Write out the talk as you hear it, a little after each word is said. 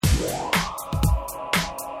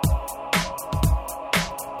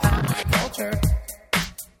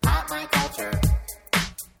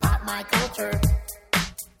my culture.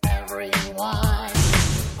 Everyone.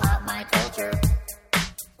 Pop my culture.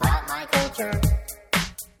 Pop my culture.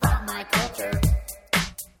 Pop my culture.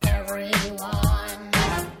 Everyone.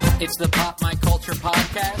 It's the Pop My Culture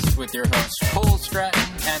podcast with your hosts Cole Stratton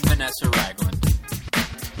and Vanessa Ragland.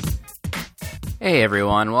 Hey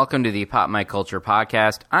everyone, welcome to the Pop My Culture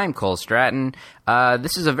podcast. I'm Cole Stratton.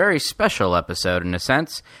 This is a very special episode in a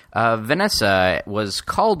sense. Vanessa was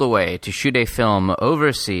called away to shoot a film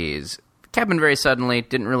overseas. Happened very suddenly,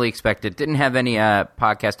 didn't really expect it, didn't have any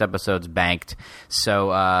podcast episodes banked.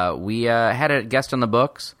 So we had a guest on the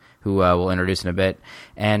books who we'll introduce in a bit,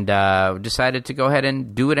 and decided to go ahead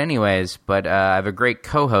and do it anyways. But I have a great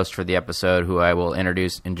co-host for the episode who I will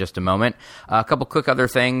introduce in just a moment. A couple quick other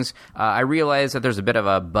things. I realized that there's a bit of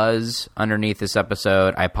a buzz underneath this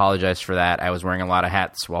episode. I apologize for that. I was wearing a lot of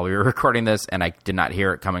hats while we were recording this, and I did not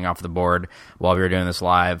hear it coming off the board while we were doing this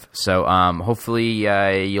live. So hopefully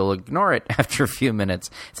you'll ignore it after a few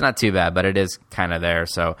minutes. It's not too bad, but it is kind of there.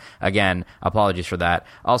 So again, apologies for that.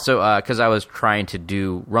 Also, because I was trying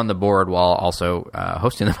to run the board while also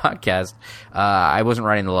hosting the podcast, I wasn't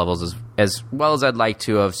writing the levels as well as I'd like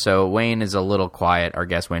to have. So Wayne is a little quiet. Our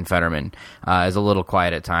guest Wayne Fetterman is a little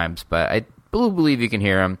quiet at times, but I believe you can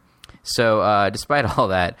hear him. So despite all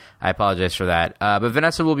that, I apologize for that. But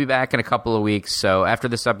Vanessa will be back in a couple of weeks. So after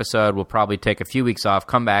this episode, we'll probably take a few weeks off,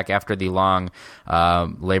 come back after the long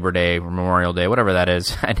Labor Day, Memorial Day, whatever that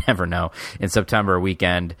is. I never know. In September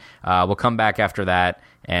weekend. We'll come back after that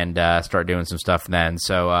and start doing some stuff then.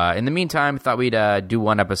 So in the meantime, I thought we'd do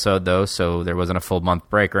one episode, though, so there wasn't a full month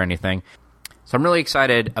break or anything. So I'm really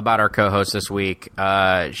excited about our co-host this week.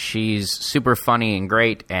 She's super funny and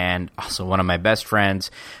great, and also one of my best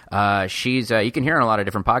friends. She's you can hear her on a lot of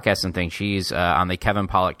different podcasts and things. She's on the Kevin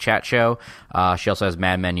Pollak Chat Show. She also has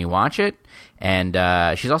Mad Men You Watch It. And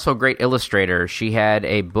she's also a great illustrator. She had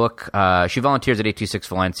a book. She volunteers at 826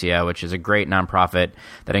 Valencia, which is a great nonprofit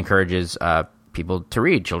that encourages people to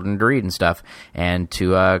read, children to read and stuff, and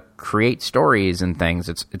to create stories and things.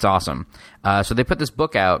 It's awesome. So they put this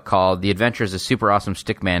book out called The Adventures of Super Awesome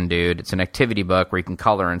Stickman Dude. It's an activity book where you can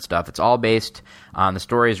color and stuff. It's all based on the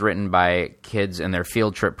stories written by kids in their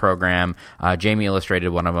field trip program. Jamie illustrated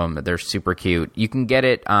one of them. They're super cute. You can get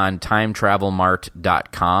it on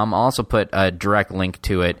timetravelmart.com. I'll also put a direct link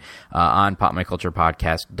to it on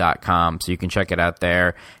popmyculturepodcast.com, so you can check it out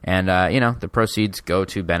there. And, the proceeds go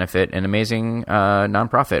to benefit an amazing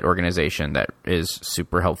nonprofit organization that is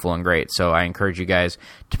super helpful and great. So I encourage you guys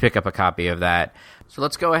to pick up a copy of that. So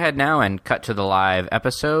let's go ahead now and cut to the live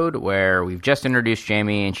episode where we've just introduced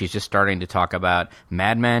Jamie and she's just starting to talk about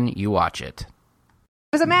Mad Men You Watch It.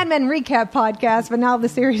 It was a Mad Men recap podcast, but now the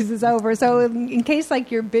series is over. So in case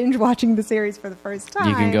you're binge watching the series for the first time,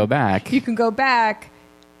 you can go back. You can go back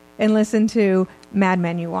and listen to Mad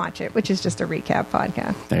Men You Watch It, which is just a recap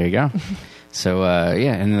podcast. There you go. So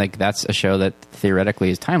and that's a show that theoretically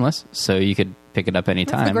is timeless, so you could pick it up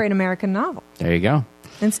anytime. It's a great American novel. There you go.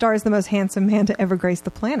 And stars the most handsome man to ever grace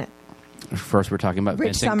the planet. First, we're talking about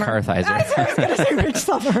Rich Vincent Summer. Kartheiser. I was going to say Rich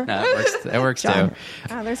Summer. No, it works John. too.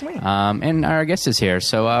 There's Wayne. And our guest is here,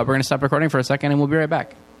 so we're going to stop recording for a second, and we'll be right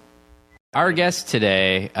back. Our guest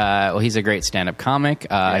today, he's a great stand-up comic. He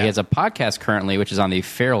has a podcast currently, which is on the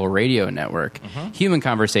Feral Radio Network, Human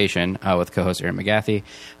Conversation, with co-host Erin McGathy.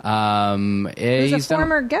 He's a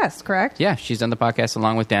former guest, correct? Yeah, she's done the podcast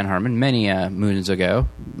along with Dan Harmon many moons ago,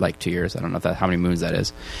 like 2 years. I don't know how many moons that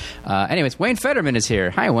is. Anyways, Wayne Fetterman is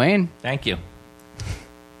here. Hi, Wayne. Thank you.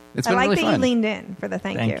 It's been I like really that fun. you leaned in for the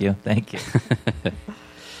thank you. Thank you.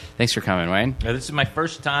 Thanks for coming, Wayne. This is my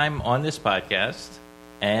first time on this podcast.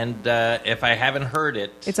 And if I haven't heard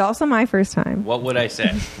it... It's also my first time. What would I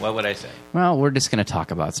say? Well, we're just going to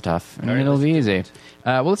talk about stuff, and All right, it'll be let's do easy.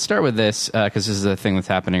 Well, let's start with this, because this is the thing that's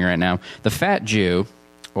happening right now. The Fat Jew,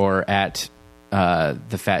 or at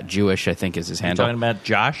The Fat Jewish, I think is his handle. Talking about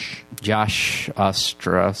Josh? Josh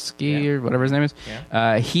Ostrowski, or whatever his name is.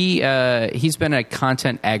 Yeah. He's been a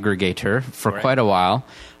content aggregator for quite a while.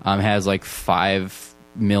 Has 5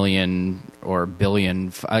 million or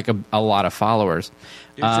billion, a lot of followers.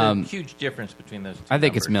 There's a huge difference between those two I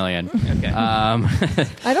think numbers. it's million. Okay.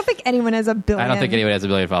 I don't think anyone has a billion. I don't think anyone has a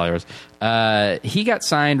billion followers. He got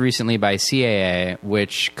signed recently by CAA,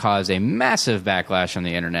 which caused a massive backlash on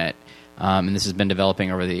the internet. And this has been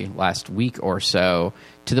developing over the last week or so,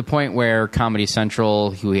 to the point where Comedy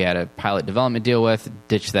Central, who he had a pilot development deal with,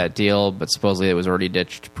 ditched that deal, but supposedly it was already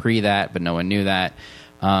ditched pre that, but no one knew that.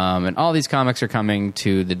 And all these comics are coming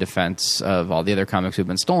to the defense of all the other comics who've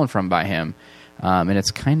been stolen from by him. And it's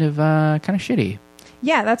kind of shitty.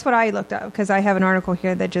 Yeah, that's what I looked up, because I have an article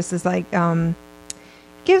here that just is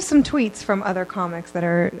give some tweets from other comics that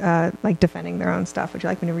are like defending their own stuff. Would you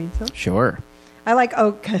like me to read some? Sure. I like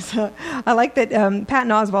because I like that Patton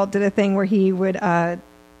Oswalt did a thing where he would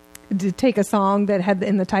take a song that had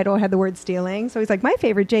in the title had the word stealing. So he's like, my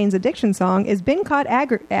favorite Jane's Addiction song is "Been Caught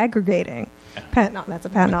Aggregating." That's a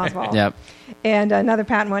Patton Oswalt. Yep. And another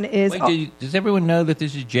Patton one is. Wait, does everyone know that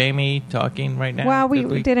this is Jamie talking right now? Well,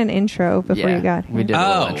 we did an intro before you got here. We did a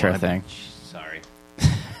little intro I- thing. Sorry.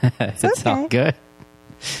 It's all okay. good.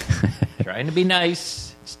 Trying to be nice.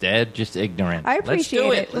 Instead, just ignorant. I Let's appreciate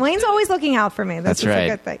do it. Lane's always looking out for me. That's right. a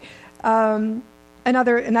good thing.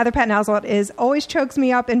 Another Patton Oswalt is always chokes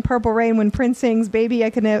me up in Purple Rain when Prince sings "Baby, I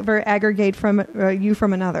can never aggregate from you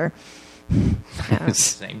from another."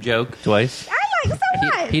 Same joke twice. I like so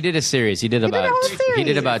what? He did a series. He did did a about whole he did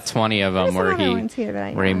series. about 20 of There's them where some other ones here that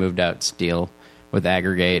I where he know. moved out Steel with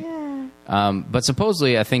Aggregate. Yeah. But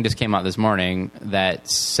supposedly a thing just came out this morning that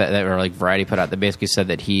said that, or like Variety put out, that basically said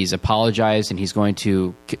that he's apologized and he's going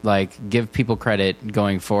to like give people credit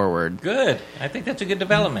going forward. Good. I think that's a good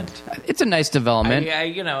development. It's a nice development. I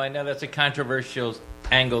know that's a controversial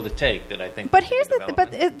angle to take. That I think. But that's a here's good the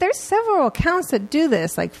development. there's several accounts that do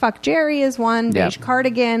this. Like Fuck Jerry is one. Yeah. Beige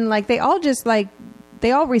Cardigan. Like they all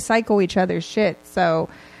recycle each other's shit. So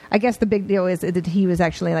I guess the big deal is that he was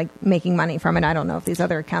actually like making money from it. I don't know if these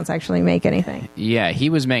other accounts actually make anything. Yeah, he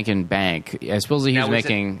was making bank. I suppose he Now, was is it-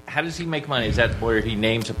 making. how does he make money? Is that where he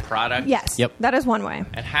names a product? Yes. Yep. That is one way.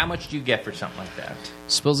 And how much do you get for something like that?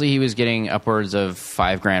 Supposedly he was getting upwards of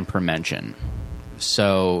 $5,000 per mention.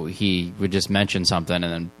 So he would just mention something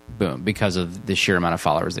and then boom, because of the sheer amount of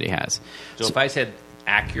followers that he has. So if I said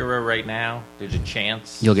Acura right now, there's a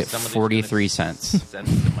chance You'll get somebody's 43 gonna cents. Send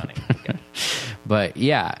us the money. Okay. But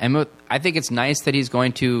yeah, and I think it's nice that he's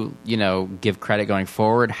going to, give credit going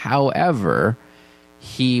forward. However,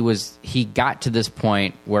 he got to this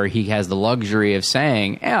point where he has the luxury of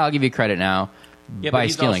saying, "Yeah, I'll give you credit now Yeah, by but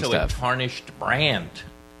he's stealing also stuff." a tarnished brand.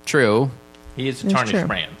 True. He is a That's tarnished true.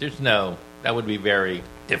 brand. That would be very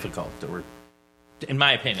difficult, or in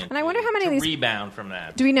my opinion. And I wonder how many to of these- rebound from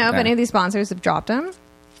that. Do we know if Okay. any of these sponsors have dropped him?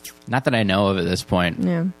 Not that I know of at this point,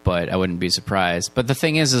 Yeah. but I wouldn't be surprised. But the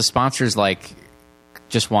thing is, the sponsors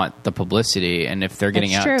just want the publicity, and if they're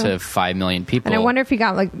getting That's out true. to 5 million people, And I wonder if he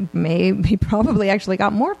got he probably actually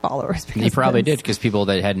got more followers. he probably because- did, because people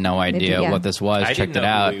that had no idea yeah. what this was I checked didn't it know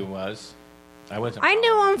out. who he was. I wasn't. I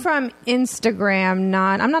knew him from Instagram.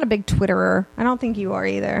 I'm not a big Twitterer. I don't think you are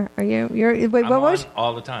either. Are you? Wait, I'm what on was?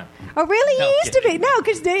 all the time. Oh, really? No, You used to be. kidding. No,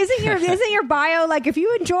 because isn't your bio like if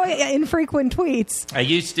you enjoy infrequent tweets? I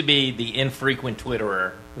used to be the infrequent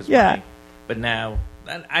Twitterer. Yeah. But now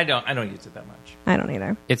I don't use it that much. I don't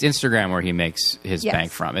either. It's Instagram where he makes his Yes.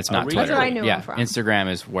 bank from. It's Oh, not really? Twitter. That's where I knew yeah, him from. Instagram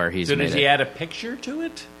is where he's So made does it. he add a picture to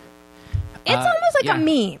it? It's almost like yeah. a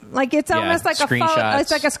meme. Like it's almost like a photo. Screenshots.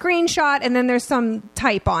 It's like a screenshot, and then there's some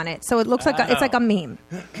type on it, so it looks like it's like a meme.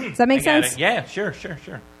 Does that make I got sense? it. Yeah, sure.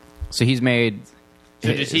 So he's made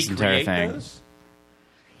So does he his entire create thing. those?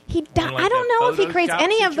 He Like I don't that know if he creates Photoshop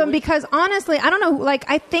any of them situation? because honestly, I don't know. Like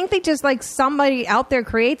I think they just like somebody out there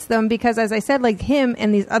creates them because, as I said, like him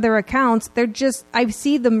and these other accounts, they're just I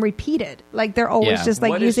see them repeated. Like they're always Yeah. just like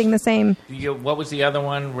What is- using the same. What was the other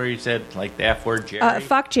one where you said like the F word, Jerry?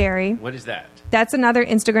 Fuck Jerry. What is that? That's another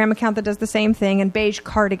Instagram account that does the same thing, and Beige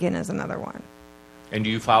Cardigan is another one. And do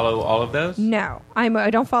you follow all of those? No, I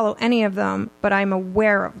don't follow any of them, but I'm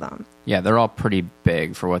aware of them Yeah, they're all pretty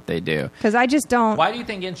big for what they do. because I just don't. Why do you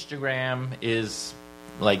think Instagram is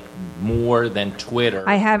like more than Twitter?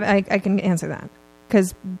 I can answer that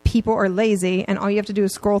because people are lazy, and all you have to do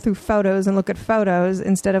is scroll through photos and look at photos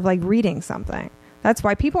instead of like reading something. That's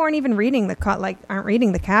why people aren't even reading aren't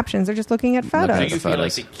reading the captions. They're just looking at Looking So at photos. you the feel like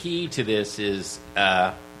photos. the key to this is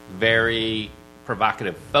a very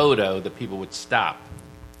provocative photo that people would stop.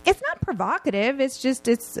 It's not provocative. It's just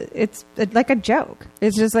it's like a joke.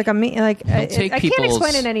 It's just like a meme. Like He'll take I can't people's-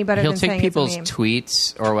 explain it any better He'll than take saying people's it's a meme.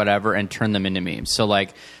 tweets or whatever and turn them into memes. So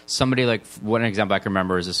like somebody like one example I can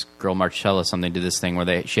remember is this girl Marcella something did this thing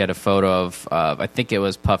where she had a photo of I think it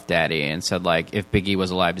was Puff Daddy and said like if Biggie was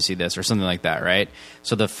alive to see this or something like that, right?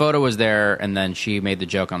 So the photo was there and then she made the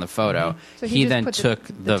joke on the photo. So he he just then put took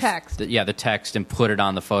the text. the text and put it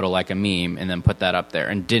on the photo like a meme and then put that up there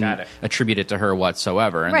and Got didn't it. attribute it to her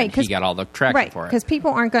whatsoever. And Right, then he got all the traction right, for it. because people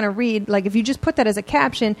aren't going to read. Like if you just put that as a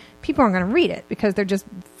caption, people aren't going to read it because they're just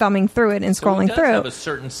thumbing through it and So he scrolling does through. have a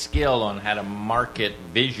certain skill on how to market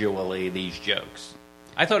visually these jokes.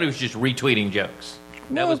 I thought he was just retweeting jokes.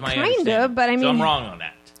 That Well, was my kinda, understanding. but I so I'm mean- wrong on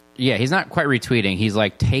that. Yeah, he's not quite retweeting. He's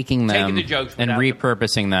like taking them Taking the jokes and without the-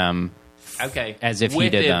 repurposing them Okay, as if he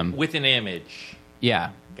With did it- them. with an image.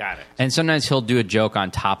 Yeah. Got it. And sometimes he'll do a joke on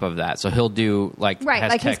top of that. So he'll do like Right,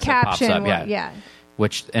 like his text that pops caption. up. Yeah.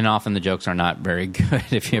 Which, and often the jokes are not very good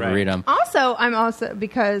if you ever Right. read them. Also, I'm also,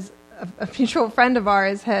 because a mutual friend of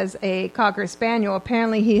ours has a Cocker Spaniel.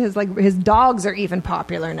 Apparently, he has like his dogs are even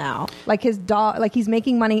popular now. Like his dog, like he's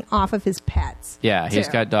making money off of his pets. Yeah, he's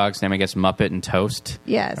too. got dogs named, I guess, Muppet and Toast.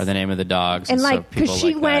 Yes. Are the name of the dogs. And so like, because people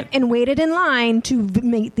she like went that. and waited in line to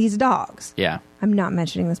meet these dogs. Yeah. I'm not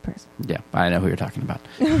mentioning this person. Yeah, I know who you're talking about.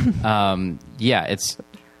 Yeah, it's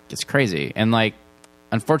crazy, and like,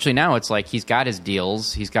 unfortunately now it's like he's got his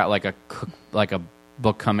deals. He's got like a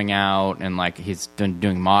book coming out, and like he's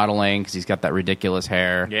doing modeling because he's got that ridiculous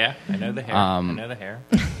hair. Yeah, I know the hair. I know the hair.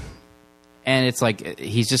 And it's like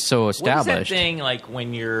he's just so What is established. that thing like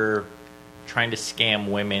when you're trying to scam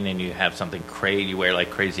women and you have something crazy? You wear like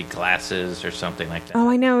crazy glasses or something like that. Oh,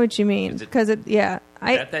 I know what you mean. Is it- Because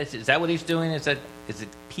Is that what he's doing? Is it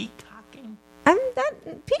peacocking?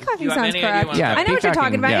 peacocking Do you have sounds any idea correct. what Yeah, I know what you're talking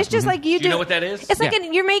peacocking, about. yeah. It's just like you Do you know what that is? It's like Yeah.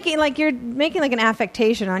 you're making like an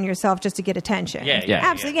affectation on yourself just to get attention. Yeah.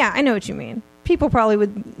 Absolutely. Yeah, I know what you mean. People probably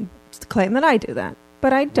would claim that I do that,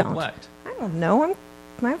 but I don't. What? I don't know.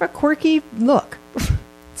 I have a quirky look,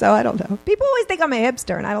 so I don't know. People always think I'm a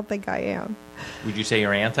hipster, and I don't think I am. Would you say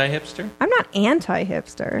you're anti-hipster? I'm not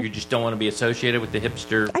anti-hipster. You just don't want to be associated with the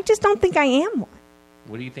hipster. I just don't think I am one.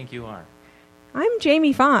 What do you think you are? I'm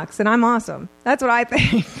Jamie Foxx, and I'm awesome. That's what I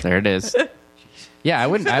think. There it is. Yeah, I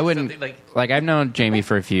wouldn't. Something Like I've known Jamie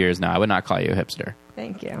for a few years now. I would not call you a hipster.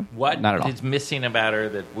 Thank you. What Not at all. is missing about her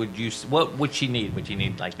that what would she need? Would she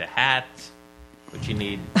need like the hat? Would she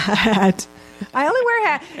need Hat. I only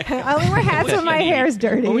wear hats What when my you need? hair's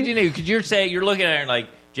dirty. What would you need? Because you're looking at her and like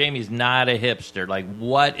Jamie's not a hipster. Like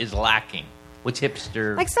what is lacking? What's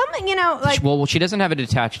hipster? Like something, like Well, she doesn't have a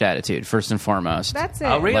detached attitude, first and foremost. that's it.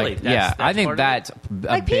 Oh, really? Like, That's I think part of that's it? a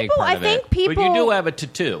Like big people, part I of think it. people. But you do have a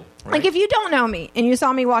tattoo. Right? Like if you don't know me and you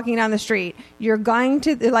saw me walking down the street, you're going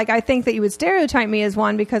to like. I think that you would stereotype me as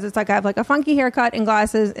one because it's like I have like a funky haircut and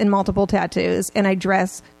glasses and multiple tattoos and I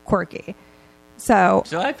dress quirky. So,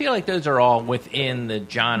 I feel like those are all within the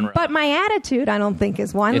genre. but my attitude, I don't think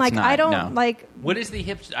is one. It's like I not, don't no. like. what is the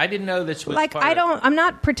hipster? I didn't know this was Like part I of- don't. I'm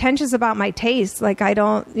not pretentious about my taste. Like I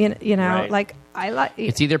don't. You know. Right. Like I like.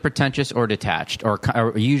 It's either pretentious or detached, or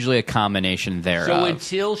usually a combination thereof. So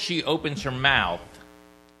until she opens her mouth,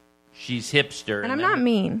 she's hipster. and I'm then- not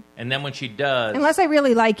mean. And then when she does, Unless I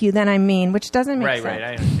really like you, then I'm mean, which doesn't make right,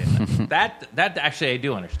 sense. I understand that actually I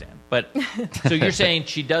do understand. But so you're saying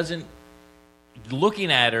she doesn't.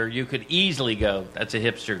 Looking at her, you could easily go, "That's a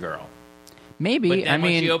hipster girl." Maybe. But then I when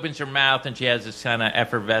mean, she opens her mouth and she has this kind of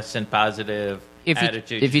effervescent, positive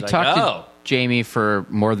attitude, if you she's talk like, to "Oh, Jamie for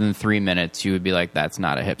more than 3 minutes, you would be like, "That's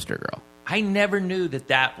not a hipster girl." I never knew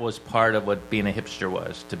that was part of what being a hipster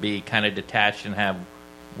was, to be kind of detached and have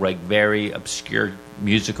like very obscure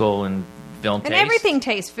musical and film And taste. everything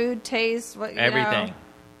tastes. Food tastes. Everything.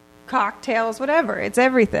 Cocktails, whatever. It's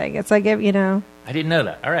everything. It's like, I didn't know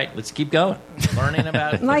that. All right, let's keep going. Learning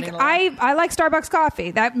about it. like learning a lot. I like Starbucks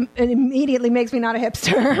coffee. That immediately makes me not a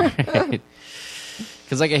hipster.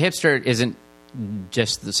 Because like a hipster isn't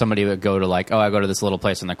just somebody who would go to like, oh, I go to this little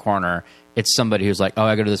place in the corner. It's somebody who's like, oh,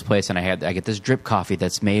 I go to this place and I get this drip coffee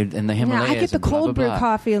that's made in the yeah, Himalayas. I get the and blah, cold blah, brew blah.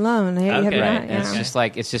 coffee alone. Have you Okay. not? Right. And it's Yeah. just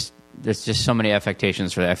like there's just so many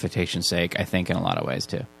affectations for the affectation's sake. I think in a lot of ways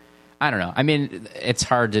too. I don't know. I mean, it's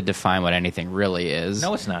hard to define what anything really is.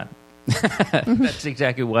 No, it's not. That's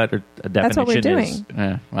exactly what a definition That's what we're is.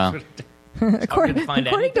 doing. Well, According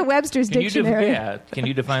to Webster's dictionary. Can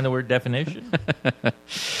you define the word definition? all have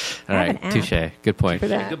right. an app Touche. Good point. for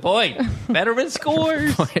that. Good point. Fetterman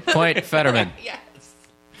scores. Point Fetterman. Yes.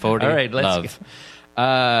 40. All right, let's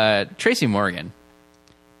love. Tracy Morgan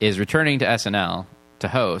is returning to SNL to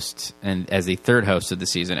host, and as the third host of the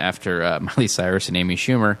season after Miley Cyrus and Amy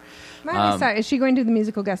Schumer. Miley Cyrus, is she going to do the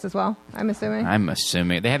musical guest as well? I'm assuming. I'm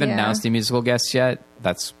assuming they haven't Yeah. announced the musical guests yet.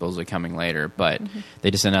 That's supposedly coming later, but they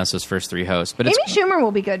just announced those first three hosts. But Amy it's Schumer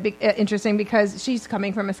will be good, interesting because she's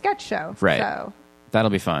coming from a sketch show. Right. So that'll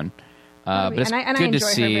be fun. That'll be- But it's and I good to enjoy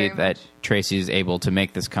her see very that much. Tracy's able to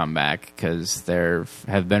make this comeback because there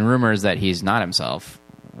have been rumors that he's not himself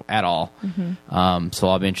at all. So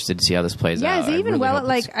I'll be interested to see how this plays Mm-hmm. yeah, out. is he I even really hope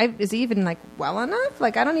it's- is he even like well enough?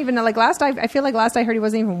 Like I don't even know. Like I feel like last I heard he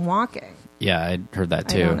wasn't even walking. Yeah, I heard that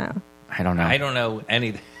I too. don't know. I don't know. I don't know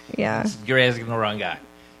anything. Yeah. You're asking the wrong guy.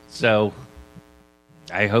 So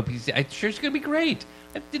I hope I'm sure it's going to be great.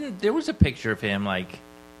 There was a picture of him like.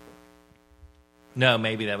 No,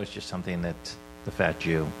 maybe that was just something that the fat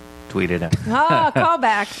Jew tweeted out. Oh,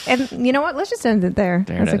 callback. And you know what? Let's just end it there.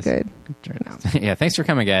 There That's it a is. good. Yeah, thanks for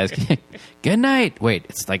coming, guys. Good night. Wait,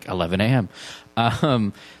 it's like 11 a.m.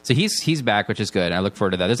 So he's back, which is good. I look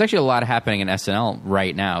forward to that. There's actually a lot happening in SNL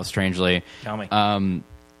right now, strangely. Tell me.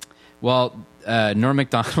 Well, Norm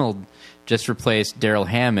Macdonald just replaced Daryl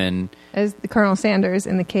Hammond. As the Colonel Sanders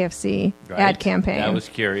in the KFC ad campaign. That was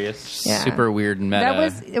curious. Yeah. Super weird and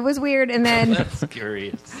meta. It was weird, and then That's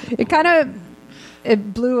curious.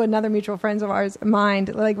 it blew another mutual friends of ours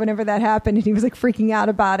mind. Like whenever that happened, and he was like freaking out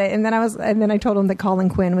about it. And then I told him that Colin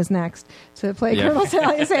Quinn was next to play Colonel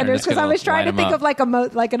Sanders Just because I gonna was trying to line think him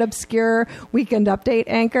of like an obscure Weekend Update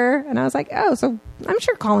anchor, and I was like, oh, so I'm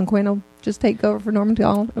sure Colin Quinn will just take over for Norm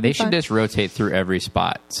Macdonald. It'll They be should fine. just rotate through every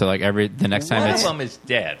spot. So like the next time One it's of them is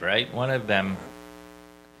dead, right? One of them.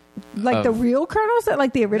 like the real Colonel,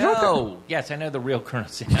 like the original. Colonel? No. Yes, I know the real Colonel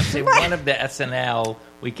Sanders. Say one of the SNL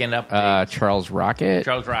Weekend Update. Charles Rocket.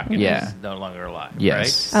 Charles Rocket Yeah. is no longer alive, Yes. right? Oh,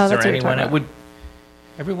 Is that's there what you're anyone talking that about. would...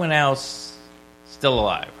 Everyone else still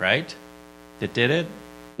alive, right? That did it?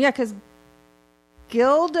 Yeah, because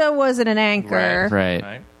Gilda wasn't an anchor.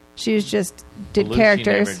 Right. She was just did Belushi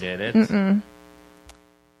characters. never did it.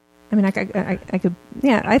 I mean, I could.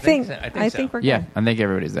 Yeah, I think so. I think I so. think we're Yeah, good. I think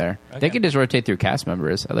everybody's there. Okay. They could just rotate through cast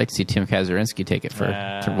members. I'd like to see Tim Kazurinsky take it for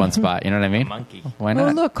one spot. You know what I mean? Monkey. Why Oh,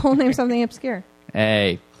 not? look, Cole named something obscure.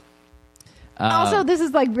 Hey. Also, this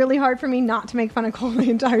is like really hard for me not to make fun of Cole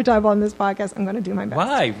the entire time on this podcast. I'm going to do my best.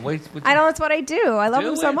 Why? I know it's what I do. I love Do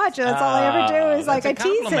him so it. much. And that's all I ever do is like I That's a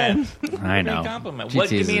tease him. compliment. I know. Compliment. She What?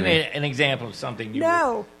 Give teases me me. an example of something you.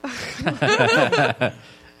 No,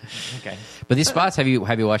 Okay. But these spots, have you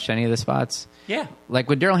watched any of the spots? Yeah. Like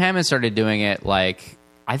when Daryl Hammond started doing it, like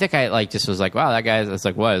I think I like just was like, wow, that guy's. It's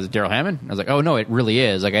like, what is it Daryl Hammond? I was like, oh no, it really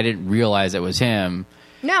is. Like I didn't realize it was him.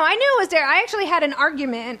 no, I knew it was there. I actually had an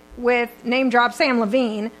argument with name drop Sam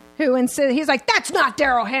Levine, who insisted he's like, that's not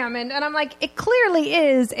Daryl Hammond, and I'm like, it clearly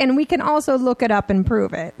is, and we can also look it up and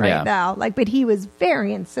prove it right now. Like, but he was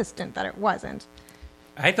very insistent that it wasn't.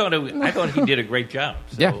 I thought he did a great job.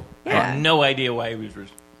 So Yeah. I Yeah. have no idea why he was.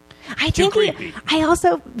 I Too think creepy. I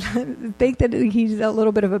also think that he's a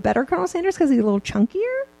little bit of a better Colonel Sanders because he's a little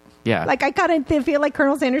chunkier. Yeah. Like I kind of feel like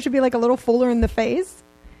Colonel Sanders should be like a little fuller in the face.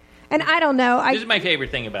 And I don't know. This is my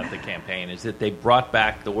favorite thing about the campaign is that they brought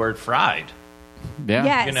back the word fried. yeah.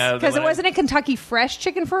 yes, You know, because it when I- wasn't a Kentucky Fresh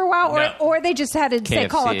Chicken for a while, No. or they just had to say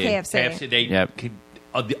call it KFC. KFC, they Yep. could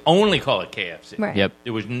only call it KFC. Right. Yep.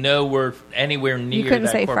 There was no word anywhere near couldn't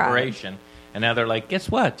that say fried. corporation. And now they're like, guess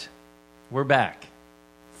what? We're back.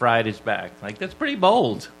 Fried is back. Like, that's pretty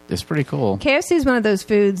bold. It's pretty cool. KFC is one of those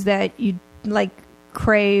foods that you like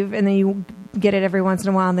crave, and then you get it every once in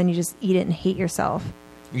a while, and then you just eat it and hate yourself.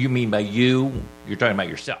 You mean by you're talking about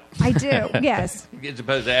yourself, I do, yes. as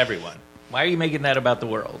opposed to everyone. Why are you making that about the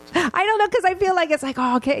world? I don't know, because I feel like it's like,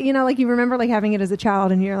 oh, okay, you know, like you remember like having it as a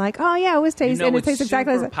child, and you're like, oh yeah, it was tasty, You know, and it it's tastes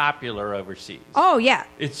exactly super as popular overseas. oh yeah.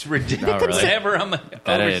 It's ridiculous. Oh, really? Whenever I'm I didn't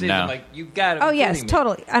overseas, know. I'm like, you got to Oh yes,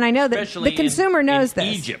 totally. And I know that Especially the consumer knows in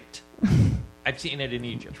this. Egypt. I've seen it in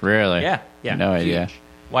Egypt. Really? Yeah. No idea. Huge.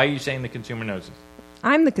 Why are you saying the consumer knows this?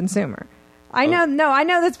 I'm the consumer. I know. No, I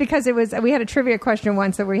know that's because it was. We had a trivia question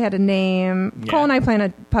once that we had to name. Yeah. Cole and I play on a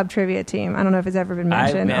pub trivia team. I don't know if it's ever been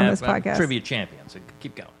mentioned on this I'm podcast. trivia champion, so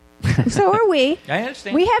keep going. So are we. I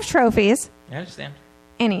understand. We have trophies. I understand.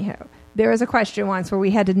 Anywho, there was a question once where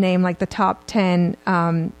we had to name like the top 10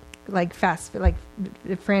 like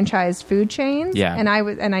franchise food chains. Yeah. And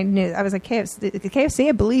I knew I was like KFC. The KFC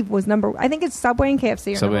I believe was number. I think it's Subway and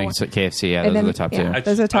KFC. Are Subway, number one. KFC, yeah, And those then- are the top yeah. two.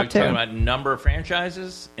 Those are the top Are you talking two. about number of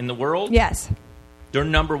franchises in the world? Yes. They're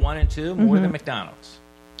number 1 and 2, more than McDonald's.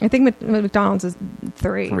 I think McDonald's is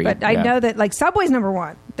three, but I yeah. know that like Subway's number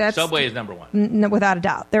one. That's Subway is number 1. without a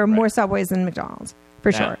doubt. There are more Right. Subways than McDonald's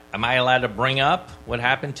for Now, sure. am I allowed to bring up what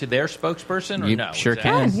happened to their spokesperson or You no? sure Is that-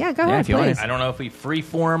 can. Yeah, go ahead, if you want please. to. I don't know if we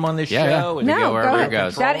freeform on this Yeah, yeah. show. We No, go wherever go it ahead.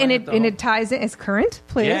 goes. That and it Controlling ties in. It's current,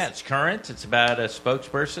 please. Yeah, it's current. It's about a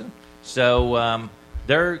spokesperson. So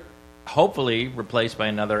they're hopefully replaced by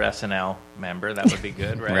another SNL member. That would be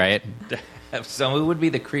good, right? Right. So who would be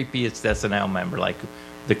the creepiest SNL member, like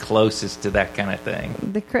the closest to that kind of thing?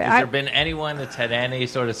 Has there been anyone that's had any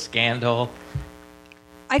sort of scandal?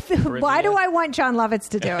 I feel. Why do I want John Lovitz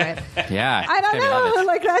to do it? Yeah. I don't know.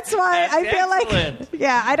 Like that's why That's I feel excellent. like.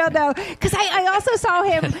 Yeah, I don't know because I also saw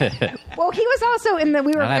him. Well, he was also in the.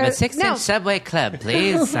 We were. I'll have a no. 6-inch Subway Club,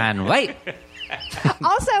 please, on white.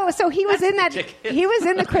 Also, so he was in that. He was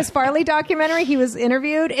in the Chris Farley documentary. He was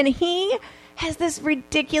interviewed, and he has this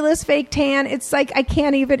ridiculous fake tan. It's like I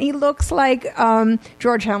can't even. He looks like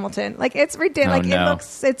George Hamilton. Like it's ridiculous. Oh, Like no. it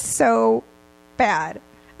looks. It's so bad.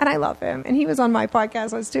 And I love him. And he was on my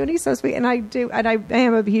podcast once too. And he's so sweet. And I do. And I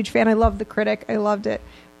am a huge fan. I love The Critic. I loved it.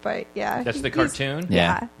 But yeah, That's the he's- cartoon?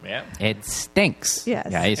 Yeah. Yeah. It stinks. Yes.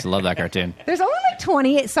 Yeah, I used to love that cartoon. There's only like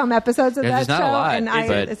 20 some episodes of There's that not a show, lot, and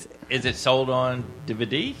but- Is it sold on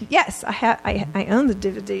DVD? yes, I own the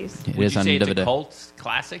DVDs. It Would is you on say it's a DVD. cult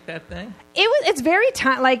classic, that thing? It's very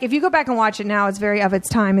time. Like if you go back and watch it now, it's very of its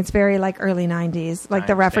time. It's very like early 90s, like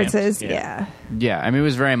the Timestamps, references. yeah. Yeah. Yeah, I mean, it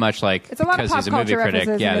was very much like It's a lot of because pop he's a movie culture critic.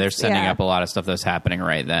 references, Yeah, and they're it's- setting yeah. up a lot of stuff that's happening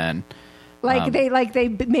right then. Like they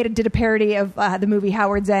did a parody of the movie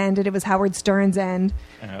Howard's End, and it was Howard Stern's End,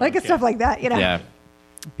 like okay. stuff like that. You know, Yeah,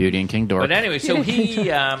 Beauty and King Dork. But anyway, so he...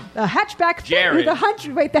 a hatchback Jared.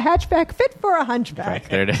 fit, the hatchback fit for a hunchback.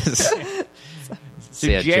 There it is. So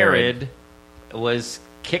Yeah, Jared was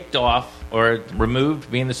kicked off or removed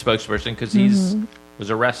being the spokesperson because he's was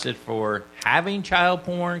arrested for having child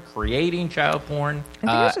porn, creating child porn. I think it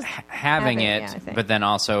was just having it, yeah, I think. but then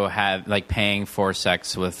also paying for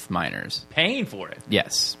sex with minors. Paying for it.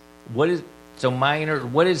 Yes, What is so minor?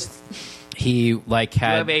 What is? he like Do you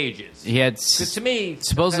had have ages? he had 'Cause to me,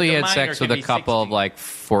 supposedly he had sometimes a minor sex with can a be couple 16. of like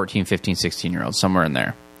 14, 15, 16-year-olds somewhere in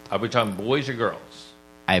there. Are we talking boys or girls?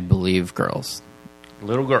 I believe girls.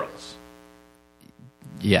 Little girls.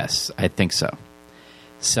 Yes, I think so.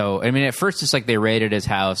 So, I mean, at first it's like they raided his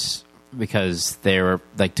house because they were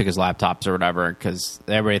like took his laptops or whatever because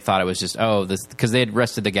everybody thought it was just because they had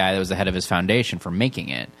arrested the guy that was the head of his foundation for making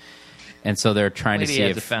it, and so they're trying Lady to see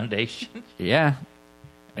has a if foundation. yeah,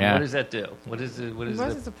 And yeah, What does that do? What is it? What is What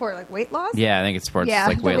does it? it support? Like weight loss? yeah. I think it supports Yeah,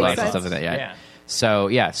 like that weight makes loss and sense. stuff like that. Yeah. Yeah. So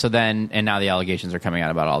and now the allegations are coming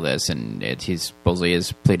out about all this, and he supposedly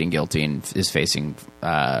is pleading guilty and is facing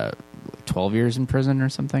 12 years in prison or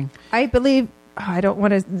something. I believe. I don't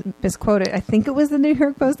want to misquote it. I think it was the New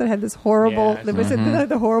York Post that had this horrible. Yeah, There was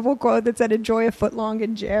the horrible quote that said, "Enjoy a foot long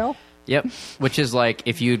in jail." Yep, which is like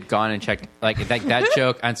if you'd gone and checked like that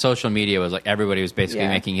joke on social media was like everybody was basically Yeah.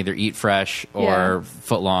 making either eat fresh or Yeah.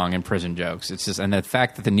 footlong in prison jokes. It's just and the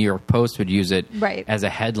fact that the New York Post would use it Right. as a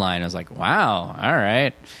headline, I was like, wow, all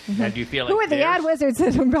right. Now, do you feel like Who are the ad wizards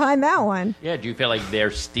behind that one? Yeah. Do you feel like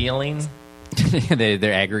they're stealing?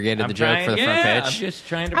 They're aggregated the joke for the front I'm pitch. just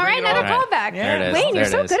trying to. All bring right, it another all- callback. Yeah. There it is. Wayne, There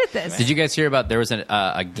you're so it is. good at this. Did you guys hear about there was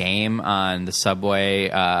a game on the Subway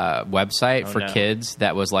website for no. kids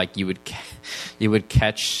that was like you would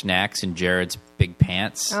catch snacks in Jared's big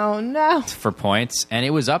pants Oh no! for points, and it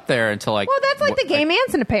was up there until like Well, that's like the game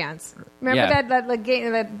Ants in the Pants. Remember Yeah.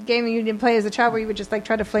 that game you didn't play as a child where you would just like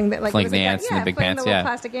try to fling the Fling the ants in the big pants, the little yeah.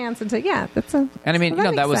 plastic ants into that's a. And I mean,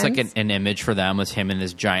 well, that was makes like sense. an image for them was him in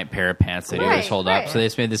this giant pair of pants that he would just hold up. Right. So they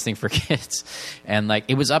just made this thing for kids, and like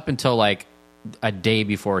it was up until like a day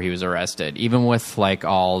before he was arrested. Even with like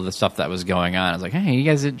all the stuff that was going on, I was like, hey, you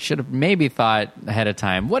guys should have maybe thought ahead of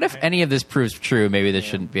time. What if any of this proves true? Maybe this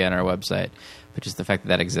shouldn't be on our website. But just the fact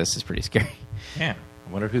that exists is pretty scary. Yeah.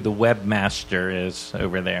 I wonder who the webmaster is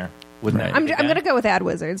over there. Wouldn't that I'm be going to that? go with ad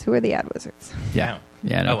wizards. Who are the ad wizards? Yeah,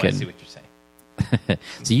 no Oh, I kidding. see what you're saying.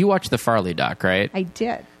 So you watched the Farley doc, right? I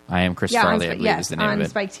did. I am Chris Yeah, Farley. on, I believe yes, is the name on of it.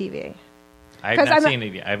 Spike TV. I 'Cause have not I'm- seen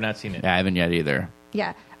it yet. I have not seen it. Yeah, I haven't yet either.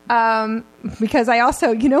 Yeah. Because I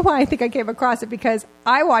also, you know why I think I came across it? Because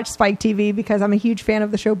I watch Spike TV because I'm a huge fan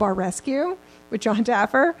of the show Bar Rescue with John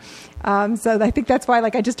Taffer. So I think that's why,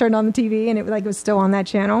 like, I just turned on the TV and it was still on that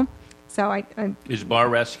channel. So I Is Bar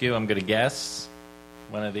Rescue? I'm going to guess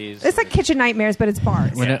one of these. it's like Kitchen Nightmares, but it's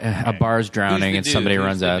bars. When a bar's drowning Who's and the somebody dude?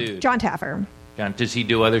 runs Who's the out. dude? John Taffer. John, does he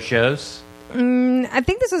do other shows? I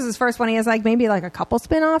think this was his first one. He has like maybe like a couple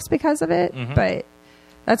spin-offs because of it, but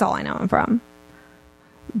that's all I know him from.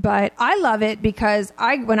 But I love it because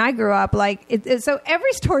when I grew up, like so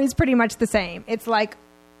every story is pretty much the same. It's like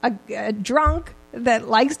a drunk that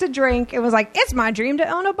likes to drink. It was like, it's my dream to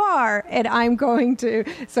own a bar, and I'm going to.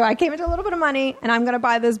 So I came into a little bit of money, and I'm going to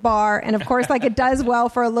buy this bar. And of course, like it does well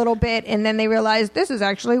for a little bit, and then they realize this is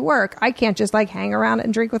actually work. I can't just like hang around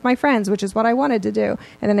and drink with my friends, which is what I wanted to do.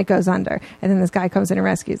 And then it goes under, and then this guy comes in and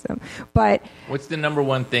rescues them. But What's the number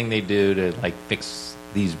one thing they do to like fix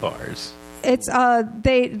these bars? it's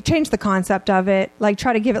they changed the concept of it, like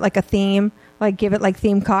try to give it like a theme, like give it like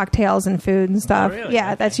themed cocktails and food and stuff. really? Yeah,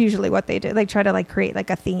 Okay. that's usually what they do. They try to like create like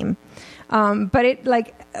a theme. But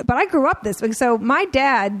I grew up this way. So my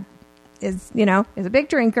dad is a big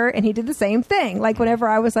drinker, and he did the same thing. Like whenever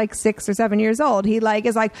I was like 6 or 7 years old, he like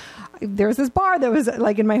is like, there was this bar that was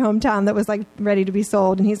like in my hometown that was like ready to be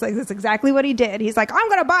sold, and he's like, that's exactly what he did. He's like, I'm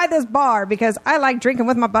gonna buy this bar because I like drinking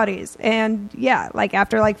with my buddies. And yeah, like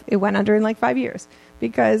after like it went under in like 5 years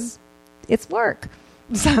because it's work.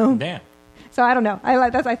 So Damn. so I don't know.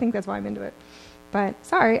 I think that's why I'm into it. But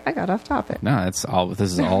sorry, I got off topic. No, that's all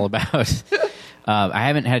this is all about. I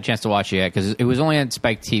haven't had a chance to watch it yet because it was only on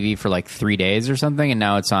Spike TV for like 3 days or something, and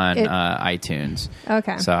now it's on iTunes.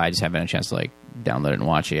 Okay. So I just haven't had a chance to like download it and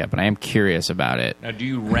watch it yet, but I am curious about it. Now, do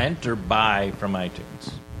you rent or buy from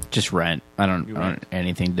iTunes? Just rent. I don't rent?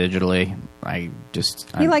 anything digitally.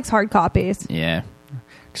 He likes hard copies. Yeah.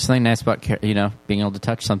 Just something nice about being able to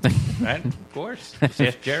touch something. Right? Of course. Just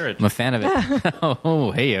ask Jared. I'm a fan of it.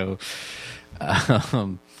 Oh, hey-o.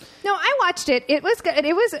 No, I watched it. It was good.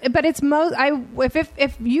 It was, but it's most.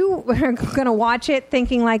 If you were gonna watch it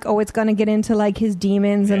thinking like, oh, it's gonna get into like his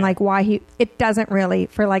demons and like why it doesn't really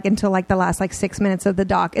for like until like the last like 6 minutes of the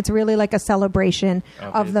doc. It's really like a celebration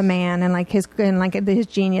of the man and like his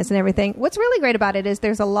genius and everything. What's really great about it is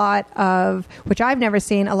there's a lot of, which I've never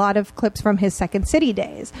seen, a lot of clips from his Second City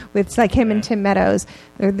days with like him and Tim Meadows.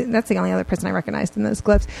 That's the only other person I recognized in those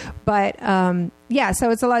clips, but. Yeah,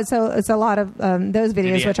 so it's a lot. So it's a lot of those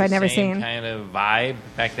videos, which I'd never seen. Kind of vibe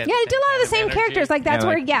back then. Yeah, it did a lot of the same characters. Like that's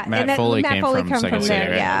where, Matt and then Foley Matt came Foley from come Second from City, there.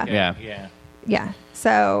 right? Yeah, Yeah.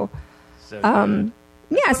 So,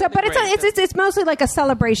 yeah. So, but it's mostly like a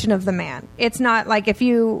celebration of the man. It's not like if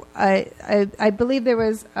you. I believe there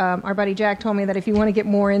was our buddy Jack told me that if you want to get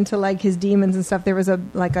more into like his demons and stuff, there was a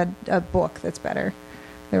book that's better.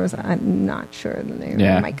 There was. I'm not sure the name.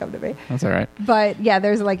 Yeah. It might come to me. That's all right. But yeah,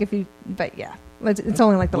 there's like if you. But yeah. It's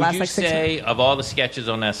only like the last like 6 Would you months. say of all the sketches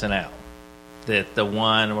on SNL that the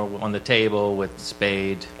one on the table with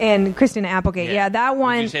Spade And Christina Applegate, yeah, that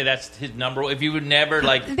one. Would you say that's his number? If you would never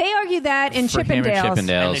like They argue that in For him and Chippendales. and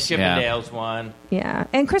the Chippendales, Chippendales one, Yeah,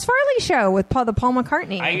 and Chris Farley show with Paul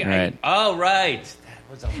McCartney. Right. Right, that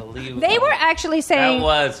was unbelievable. They were actually saying that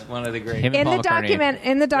was one of the great. Him- in Paul the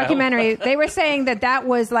McCartney. documentary, they were saying that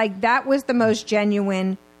was the most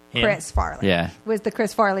genuine Him? Chris Farley. Yeah. Was the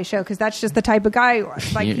Chris Farley show because that's just the type of guy he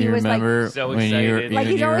was. Like you he was remember So when you were, excited. like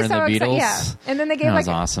when he's you were always in the so Beatles? excited. Yeah, and then they gave That like was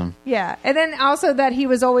awesome. Yeah, and then also that he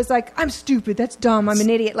was always like, "I'm stupid. That's dumb. I'm an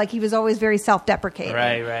idiot." Like he was always very self-deprecating,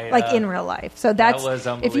 Right, Like in real life. So that's was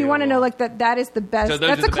if you want to know, unbelievable. like that is the best. So those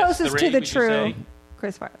That's are the the best closest three, to the would you true say?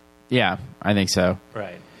 Chris Farley. Yeah, I think so.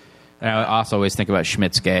 Right. And I also always think about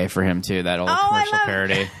Schmidt's Gay for him too. That old Oh, I commercial love-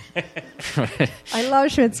 parody. I love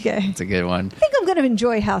Schmitzke. It's a good one. I think I'm going to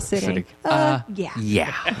enjoy house sitting. Yeah.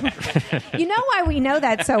 Yeah. You know why we know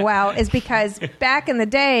that so well is because back in the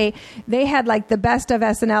day they had like the best of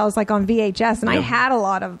SNLs like on VHS, and I had a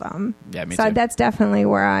lot of them. Yeah, me so too. that's definitely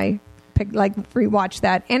where I picked, like rewatched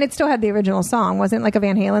that, and it still had the original song. Wasn't it like a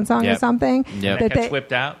Van Halen song or Yep. something? Yep. That got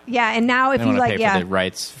whipped out. Yeah, and now if They you want to like, pay yeah, for the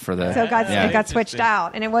rights for the. so it got yeah. switched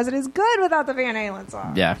out, and it wasn't as good without the Van Halen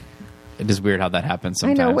song. Yeah. It is weird how that happens I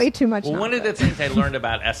sometimes. know way too much. Well, one of the nonsense. things I learned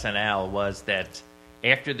about SNL was that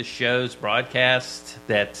after the show's broadcast,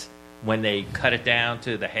 that when they cut it down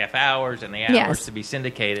to the half hours and the hours Yes. to be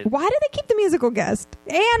syndicated, Why do they keep the musical guest?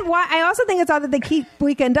 And why? I also think it's odd that they keep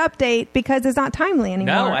Weekend Update because it's not timely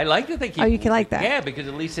anymore. no, I like that they keep. Oh, you can like that? Yeah, because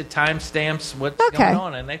at least it timestamps what's Okay. going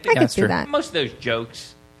on, and I I think can That's see true. that. most of those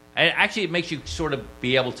jokes. And actually, it makes you sort of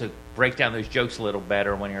be able to break down those jokes a little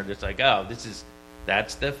better when you're just like, oh,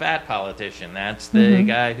 that's the fat politician, that's the Mm-hmm.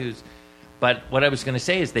 guy who's. But what I was going to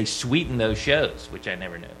say is they sweeten those shows, which I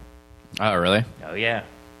never knew. Oh, really? Oh yeah,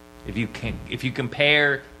 if you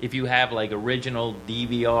compare, if you have like original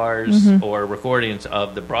DVRs or recordings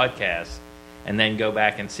of the broadcast, and then go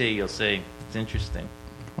back and see, you'll see it's interesting.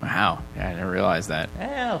 Wow. Yeah, I never realized that.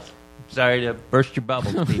 Well, sorry to burst your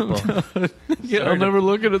bubbles, people. I'll never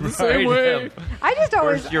look at it the Sorry to I just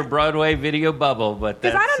always burst your Broadway video bubble, but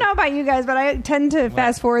because I don't know about you guys, but I tend to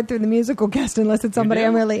fast forward through the musical guest unless it's somebody do?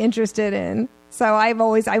 I'm really interested in. So I'm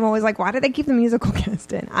always like, why do they keep the musical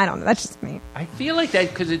guest in? I don't know. That's just me. I feel like that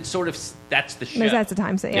because it's sort of that's the show. Because that's the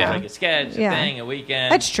time. So yeah, Like a sketch, Yeah. a thing, a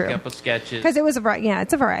weekend. That's true. A couple sketches. because it was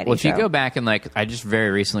it's a variety. Well, if you show. go back and like, I just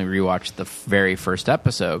very recently rewatched the very first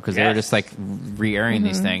episode because they were Yes. just like re-airing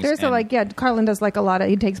these things. There's and- Carlin does like a lot of.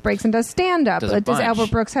 He takes breaks and does stand up. Does a Does bunch.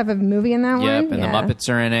 Albert Brooks have a movie in that one? Yep, and Yeah. the Muppets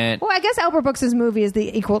are in it. Well, I guess Albert Brooks' movie is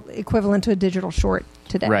the equivalent to a digital short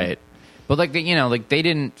today. Right. But like they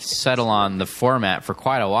didn't settle on the format for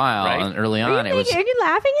quite a while, Right. and early Are on you, it was. are you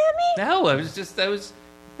laughing at me? No, I was just that was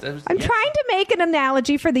I'm yeah. trying to make an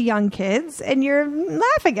analogy for the young kids, and you're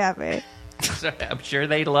laughing at me. Sorry, I'm sure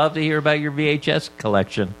they'd love to hear about your VHS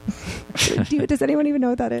collection. Does anyone even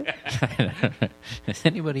know what that is? Is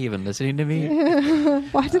anybody even listening to me?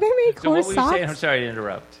 Why do they make So what horse were you socks? saying? I'm sorry to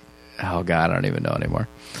interrupt. Oh God, I don't even know anymore.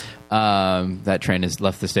 That train has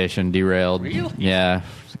left the station, derailed. Really? Yeah,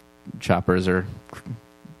 choppers are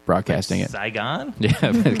broadcasting it. Saigon? Yeah,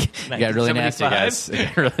 it got really nasty, 1975? guys.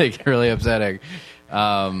 It got really upsetting.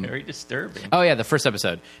 Very disturbing. Oh yeah, the first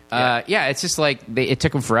episode. Yeah, it's just like it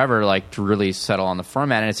took them forever, like to really settle on the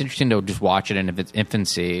format, and it's interesting to just watch it in its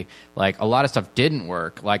infancy. Like a lot of stuff didn't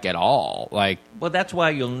work, like at all. Like, Well, that's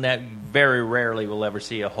why you'll very rarely will ever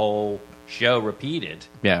see a whole show repeated.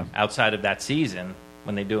 Yeah. Outside of that season,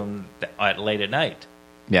 when they do them late at night.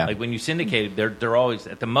 yeah, Like when you syndicate, they're always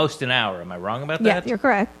at the most an hour. Am I wrong about Yeah, that? you're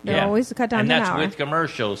correct. They're always cut down and to an that's hour. with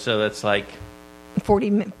commercials, so that's like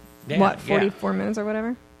 44 minutes or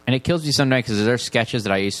whatever? and it kills me sometimes because there are sketches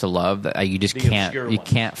that I used to love that you just The can't obscure you ones.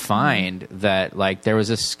 can't find. That like there was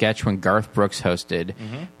a sketch when Garth Brooks hosted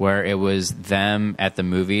where it was them at the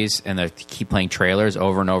movies and they keep playing trailers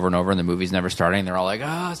over and over and over, and the movie's never starting. They're all like,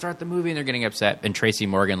 "Oh, start the movie," and they're getting upset. And Tracy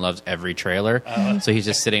Morgan loves every trailer, so he's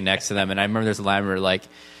just sitting next to them. And I remember there's a line where like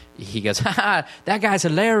he goes, "Ha, that guy's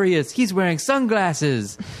hilarious. He's wearing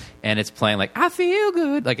sunglasses." And it's playing like "I feel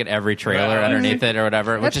good" like at every trailer Right. underneath it or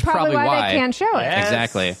whatever, That's which is probably why they can't show it. Yes.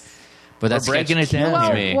 Exactly. But that's breaking it down.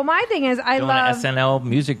 Well, my thing is, I doing love. an SNL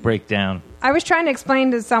music breakdown. I was trying to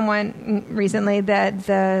explain to someone recently that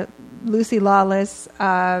the Lucy Lawless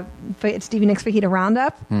Stevie Nicks Fajita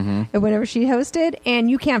Roundup, whenever she hosted,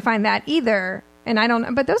 and you can't find that either. And I don't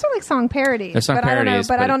know, but those are like song parodies. They're song but parodies,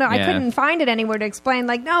 I but don't know. I yeah. couldn't find it anywhere to explain.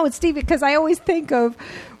 Like, no, it's Stevie, because I always think of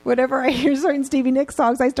whenever I hear certain Stevie Nicks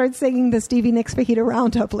songs, I start singing the Stevie Nicks Fajita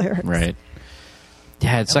Roundup lyrics. right.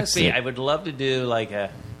 Yeah, it sucks. Honestly, I would love to do like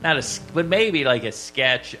but maybe like a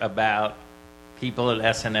sketch about people at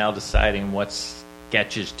SNL deciding what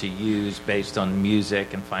sketches to use based on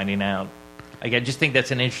music and finding out. Like, I just think that's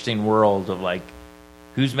an interesting world of like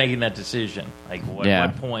who's making that decision. Like,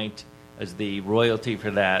 what point is the royalty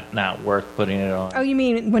for that not worth putting it on? Oh, you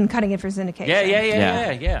mean when cutting it for syndication?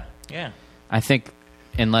 Yeah. I think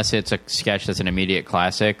unless it's a sketch that's an immediate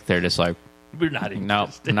classic, they're just like, We're not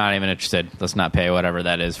interested. nope, not even interested. Let's not pay whatever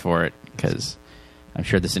that is for it, because I'm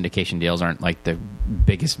sure the syndication deals aren't like the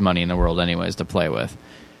biggest money in the world anyways to play with.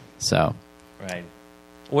 So, Right.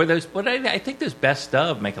 Or those, but I think those best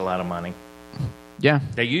of make a lot of money. yeah.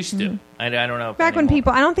 They used to. I don't know. If Back when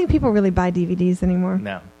anymore. I don't think people really buy DVDs anymore.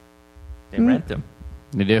 No. They rent them.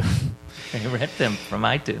 They do. They rent them from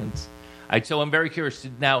iTunes. So I'm very curious.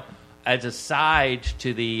 Now, as a side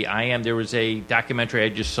to the there was a documentary I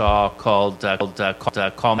just saw called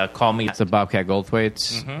Call Me. It's a Bobcat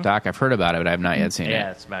Goldthwait's doc. I've heard about it, but I have not yet seen Yeah,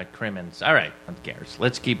 it. it's about Crimmins. All right, who cares?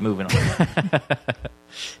 Let's keep moving on.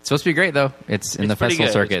 It's supposed to be great, though. It's in the pretty festival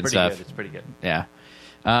good. circuit It's and pretty stuff. good. It's pretty good. Yeah.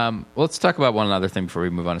 Well, let's talk about one other thing before we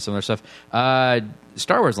move on to some other stuff.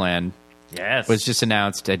 Star Wars Land Yes. was just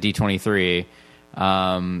announced at D23,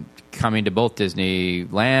 coming to both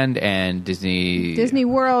Disneyland and Disney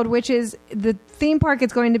World, which is the theme park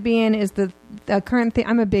it's going to be in, is the current thing.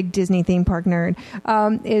 I'm a big Disney theme park nerd.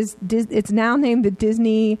 It's now named the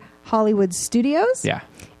Disney Hollywood Studios. Yeah.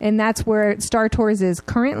 And that's where Star Tours is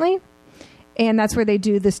currently. And that's where they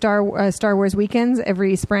do the Star Wars weekends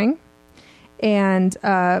every spring. And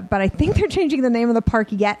but I think they're changing the name of the park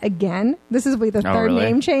yet again. This is the third really?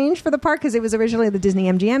 name change for the park, because it was originally the Disney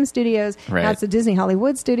MGM Studios. Right. Now it's the Disney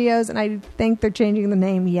Hollywood Studios, and I think they're changing the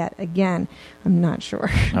name yet again. I'm not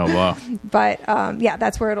sure, Oh, wow. but yeah,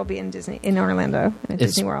 that's where it'll be in Orlando at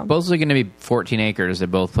It's Disney World. supposedly going to be 14 acres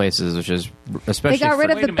at both places, which is especially They got rid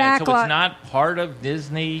for- of Wait the a minute. back So lot. it's not part of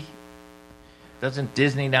Disney? Doesn't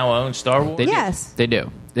Disney now own Star Wars? They do. Yes. They do.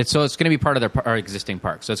 So it's going to be part of our existing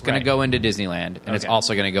park. So it's going Right. to go into Disneyland, and it's Okay.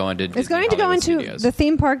 also going to go into Disney It's going to go Hollywood into Studios. the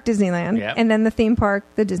theme park Disneyland, Yep. and then the theme park,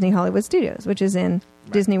 the Disney Hollywood Studios, which is in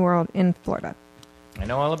Disney World in Florida. I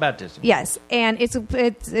know all about Disney. Yes, and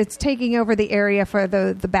it's taking over the area for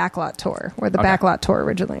the backlot tour, where the Okay. backlot tour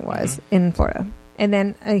originally was in Florida. And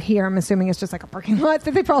then here, I'm assuming it's just like a parking lot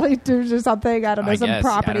that they probably do or something. I don't know, I some guess.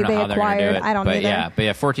 property I don't know how they they're gonna do acquired. it. I don't but know.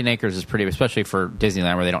 yeah, 14 acres is pretty, especially for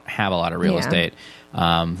Disneyland where they don't have a lot of real Yeah. estate.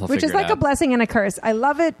 Which is like a blessing and a curse. I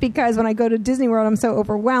love it because when I go to Disney World, I'm so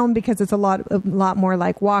overwhelmed because it's a lot more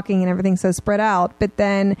like walking and everything so spread out. But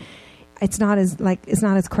then it's not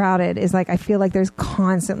as crowded. It's like I feel like there's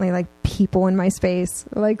constantly like people in my space,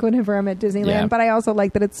 like whenever I'm at Disneyland. Yeah. But I also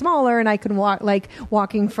like that it's smaller and I can walk. Like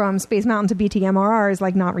walking from Space Mountain to BTMRR is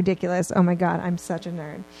like not ridiculous. Oh my god, I'm such a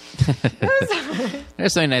nerd.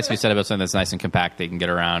 There's something nice to be said about something that's nice and compact. They can get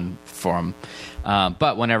around for them.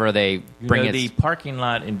 But whenever they bring it, the parking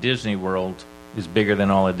lot in Disney World is bigger than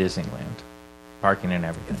all of Disneyland. Parking and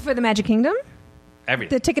everything. For the Magic Kingdom,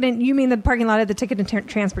 Everything. you mean the parking lot at the Ticket and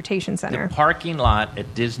Transportation Center? The parking lot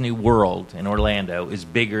at Disney World in Orlando is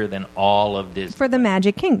bigger than all of Disney. For the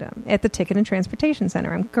Magic Kingdom at the Ticket and Transportation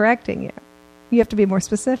Center. I'm correcting you. You have to be more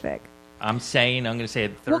specific. I'm going to say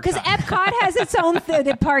it the third Well, because time. Epcot has its own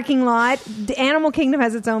parking lot. The Animal Kingdom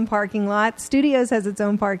has its own parking lot. Studios has its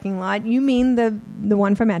own parking lot. You mean the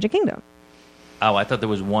one from Magic Kingdom? Oh, I thought there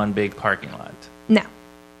was one big parking lot. No.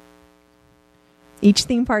 Each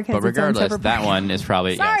theme park has But its own regardless, separate that parking one is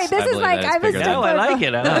probably Sorry, yes, this I is believe like- that it's I was bigger so than No, I like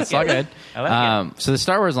it. I like it's all it. good. I like it. So the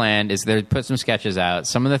Star Wars Land is they put some sketches out.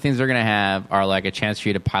 Some of the things they're going to have are like a chance for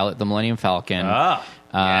you to pilot the Millennium Falcon.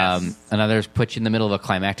 Yes. Another's put you in the middle of a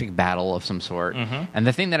climactic battle of some sort. And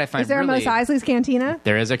the thing that I find Is there really a Mos Eisley's Cantina?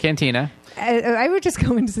 there is a cantina. I would just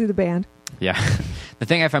go in to see the band. Yeah. The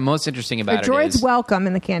thing I find most interesting The about it droids is welcome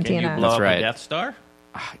in the Can you cantina. blow That's up right. a Death Star?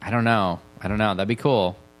 I don't know. That'd be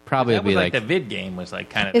cool. Probably That would be was like like the vid game was like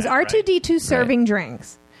kind of Is that, right? R2-D2 serving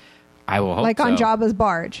drinks? I will hope Like on so. Jabba's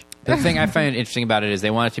barge? The thing I find interesting about it is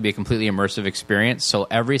they want it to be a completely immersive experience. So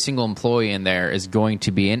every single employee in there is going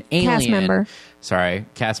to be an alien Cast member. Sorry,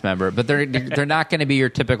 cast member. But they're not going to be your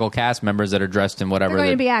typical cast members that are dressed in whatever. They're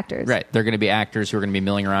going to be actors. Right. They're going to be actors who are going to be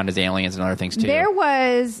milling around as aliens and other things too. There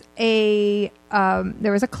was a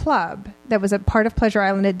club that was a part of Pleasure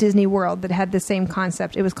Island at Disney World that had the same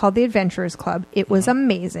concept. It was called the Adventurers Club. It was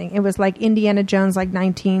amazing. It was like Indiana Jones, like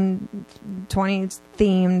 1920s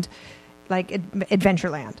themed, like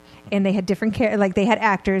Adventureland. And they had different they had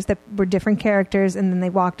actors that were different characters, and then they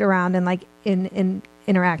walked around and like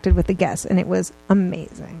interacted with the guests, and it was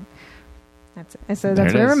amazing. That's it. So There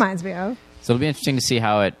that's it what it is. reminds me of. So it'll be interesting to see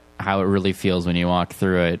how it really feels when you walk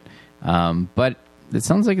through it. But it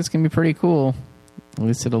sounds like it's going to be pretty cool. At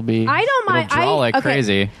least it'll be. I don't mind. It'll draw like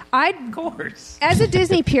crazy. Of course. As a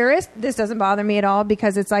Disney purist, this doesn't bother me at all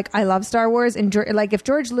because it's like I love Star Wars, and like if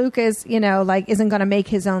George Lucas, like isn't going to make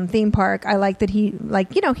his own theme park, I like that he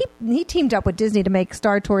he teamed up with Disney to make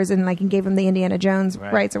Star Tours and like and gave him the Indiana Jones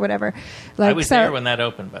rights or whatever. Like I was there when that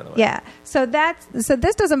opened, by the way. Yeah, so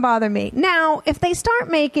this doesn't bother me. Now, if they start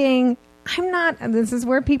making. I'm not, this is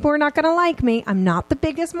where people are not going to like me. I'm not the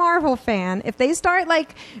biggest Marvel fan. If they start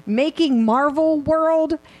like making Marvel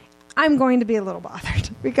World, I'm going to be a little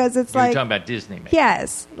bothered because it's You're like, talking about Disney, man.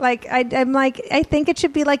 yes, like I'm like, I think it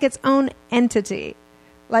should be like its own entity.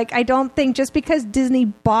 Like, I don't think just because Disney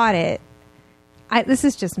bought it, this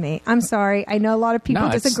is just me. I'm sorry. I know a lot of people No,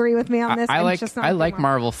 it's- disagree with me on this. I and like it's just not I my like thing.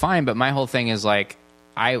 Marvel fine, but my whole thing is like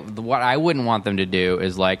what I wouldn't want them to do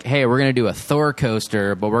is like, hey, we're going to do a Thor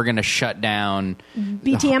coaster, but we're going to shut down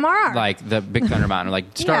BTMR. like the Big Thunder Mountain, like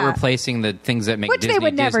start Yeah. replacing the things that make Which they Disney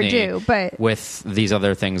would never Disney do, but- with these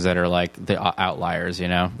other things that are like the outliers,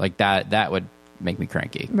 like that would make me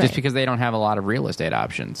cranky Right. just because they don't have a lot of real estate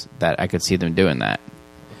options that I could see them doing that.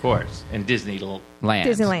 Of course. And Land.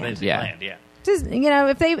 Disneyland. Yeah. yeah. Just,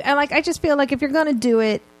 if they like, I just feel like if you're going to do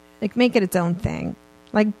it, like make it its own thing.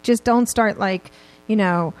 Like, just don't start like,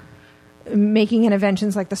 making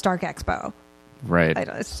interventions like the Stark Expo. Right. I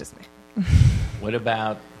don't, it's just me. What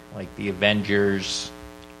about like the Avengers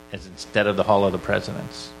as instead of the Hall of the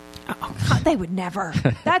Presidents? Oh, God, they would never.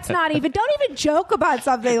 That's not even. Don't even joke about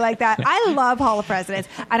something like that. I love Hall of Presidents,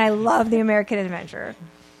 and I love the American Adventure.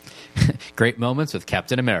 Great moments with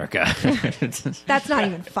Captain America. That's not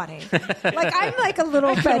even funny. Like, I'm like a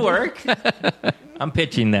little. Could work. I'm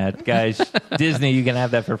pitching that, guys. Disney, you can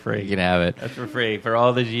have that for free. You can have it. That's for free for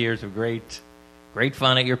all these years of great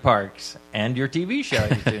fun at your parks and your TV show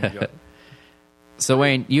you enjoy. So,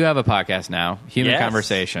 Wayne, you have a podcast now, Human Yes.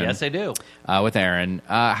 Conversation. Yes, I do. With Aaron.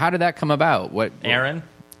 How did that come about? Aaron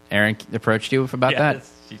approached you about that?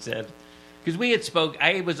 Yes, she said. Because we had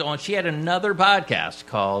she had another podcast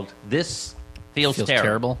called This Feels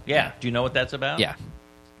Terrible? Yeah. Do you know what that's about? Yeah.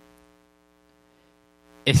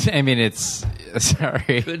 It's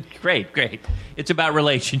sorry. Good. Great. It's about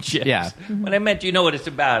relationships. Yeah. When I meant, you know what it's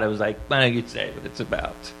about, I was like, why don't you say what it's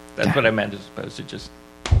about? That's what I meant as opposed to just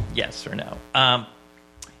yes or no.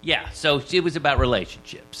 Yeah, so it was about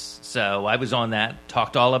relationships. So I was on that,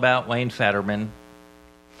 talked all about Wayne Fetterman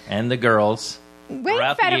and the girls. Wayne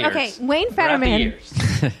throughout the Fetterman. years. Okay, Wayne Throughout the Fetterman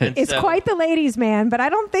years. And is so- quite the ladies' man, but I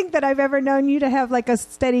don't think that I've ever known you to have like a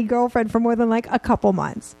steady girlfriend for more than like a couple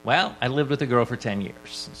months. Well, I lived with a girl for 10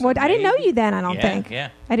 years. So Well, I didn't know maybe- you then. I don't Yeah, think. Yeah.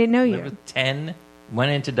 I didn't know Lived you. with 10,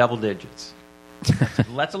 went into double digits.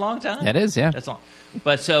 That's a long time. It is, yeah. That's long.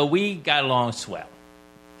 But so we got along swell.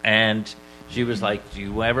 And she was like, do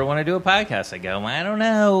you ever want to do a podcast? I go, I don't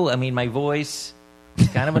know. I mean, my voice is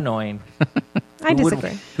kind of annoying. I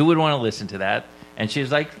disagree. Who would want to listen to that? And she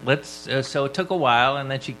was like, let's. So it took a while,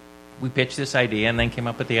 and then we pitched this idea, and then came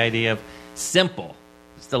up with the idea of Simple.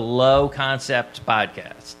 It's the low concept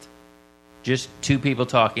podcast. Just two people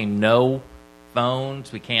talking, no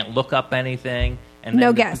phones. We can't look up anything. And No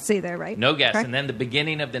then guests either, right? No guests. Correct? And then the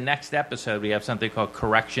beginning of the next episode, we have something called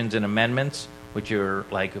Corrections and Amendments, which are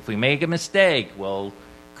like, if we make a mistake, we'll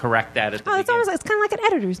correct that at the Oh, beginning. it's kind of like an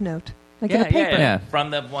editor's note, like in a paper. Yeah.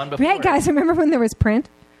 From the one before. Hey guys, remember when there was print?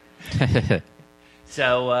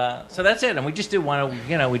 So that's it, and we just do one.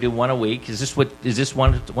 We do one a week. Is this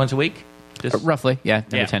once a week? Just, Roughly, yeah,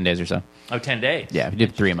 every Yeah. 10 days or so. 10 days. Yeah, we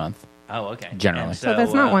did 3 a month. Oh, okay. Generally. And So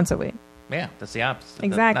that's not once a week. Yeah, that's the opposite. That's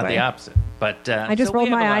Exactly. not the opposite. But I just so we rolled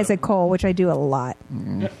have a my lot eyes of- at Cole, which I do a lot.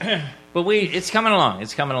 But it's coming along.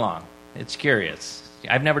 It's coming along. It's curious.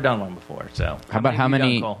 I've never done one before. So How about how have you done,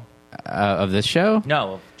 many Cole? of this show?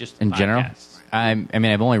 No, just In general? podcasts. I mean,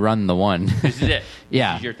 I've only run the one. This is it.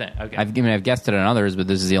 Yeah. This is your thing. Okay. I've guessed it on others, but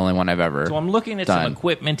this is the only one I've ever So I'm looking at done. some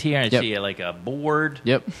equipment here, and I Yep. see like a board.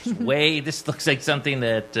 Yep. This looks like something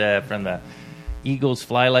that from the Eagles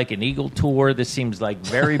Fly Like an Eagle tour. This seems like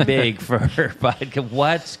very big for podcast.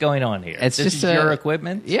 What's going on here? It's this just is your a-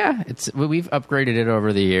 equipment. Yeah, we've upgraded it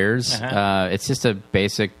over the years. Uh-huh. It's just a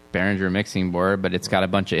basic Behringer mixing board, but it's got a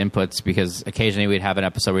bunch of inputs because occasionally we'd have an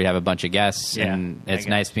episode where we'd have a bunch of guests, Yeah, and I it's get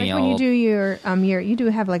nice it. being Like when able. you do your you do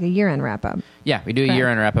have like a year-end wrap-up. Yeah, we do a Right.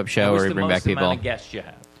 year-end wrap-up show What's where we the bring most back people. amount of guests you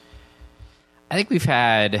have? I think we've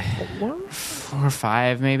had 4 or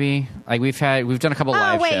 5, maybe. Like we've done a couple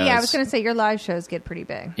live shows. yeah, I was going to say your live shows get pretty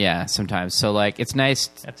big. Yeah, sometimes. So like, it's nice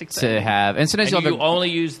That's exciting. to have, and sometimes And you'll you have a- only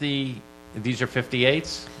use these are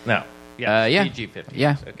 58s? No. yeah. PG 58s.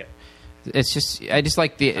 Yeah. Okay. It's just I just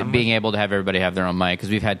like being able to have everybody have their own mic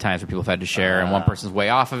because we've had times where people have had to share and one person's way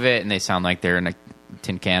off of it and they sound like they're in a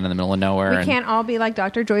tin can in the middle of nowhere. We and can't all be like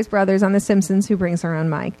Dr. Joyce Brothers on The Simpsons, who brings her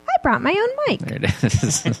own mic. I brought my own mic. There it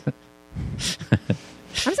is.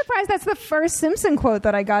 I'm surprised that's the first Simpson quote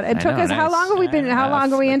that I got. It I took know, us. How nice. long have we been? How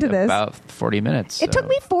long are we like into this? About 40 minutes. It took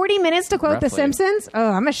me 40 minutes to quote The Roughly. Simpsons.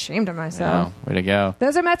 Oh, I'm ashamed of myself. Way to go.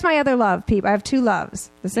 That's my other love, Peep. I have 2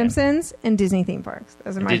 loves: The Simpsons and Disney theme parks.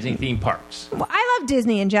 Those are my Disney theme parks. Well, I love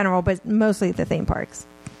Disney in general, but mostly the theme parks.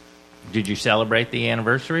 Did you celebrate the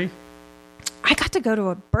anniversary? I got to go to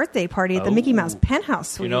a birthday party at the Oh. Mickey Mouse Penthouse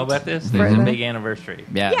Suite. You know about this? For There's a the- big anniversary,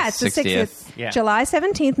 Yeah, it's the 60th. Yeah. July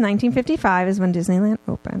 17th, 1955 is when Disneyland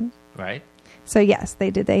opened. right? So yes,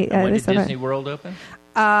 they did. They And when they did celebrate- Disney World open?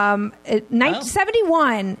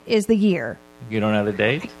 1971 is the year. You don't know the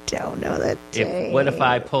date? Don't know the date. What if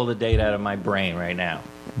I pull the date out of my brain right now?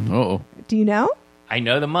 Oh, Do you know? I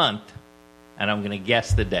know the month, and I'm going to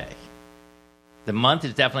guess the day. The month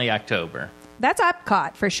is definitely October. That's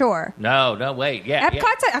Epcot for sure. No, wait. Yeah.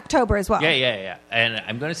 Epcot's October as well. Yeah. And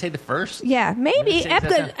I'm going to say the first. Yeah, maybe I'm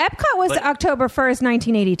gonna say Epcot was but- October 1st,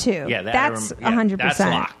 1982. Yeah, that that's I rem- yeah, 100%. That's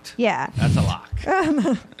locked. Yeah. That's a lock.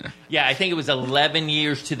 Yeah, I think it was 11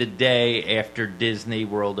 years to the day after Disney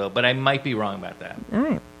World opened, but I might be wrong about that. All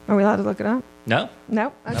right. Are we allowed to look it up? No?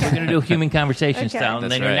 No. We're Okay. going to do a human conversation Okay. style, and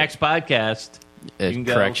That's then your right. next podcast, you can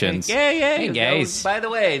go, corrections. Yeah. Hey, you guys. go, by the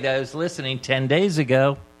way, I was listening 10 days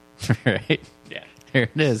ago. right. Yeah. Here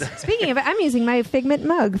it is. Speaking of it, I'm using my Figment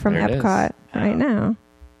mug from There it is. Epcot right now.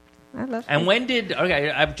 I love And it. when did...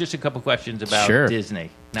 Okay, I have just a couple questions about Sure.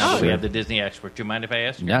 Disney. Now that we Sure. have the Disney expert. Do you mind if I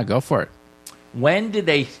ask you? Yeah, go for it. When did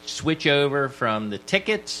they switch over from the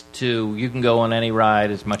tickets to you can go on any ride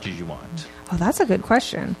as much as you want? Oh, that's a good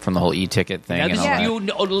question. From the whole e-ticket thing Now, and this, all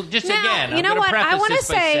that. just Now, again, you I'm know going to what? I preface wanna this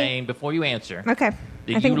by say- saying, before you answer, Okay. I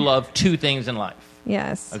that think you love 2 things in life.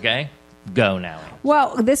 Yes. Okay? Go now.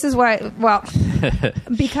 Well, this is why. Well,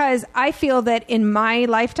 because I feel that in my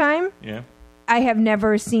lifetime, Yeah. I have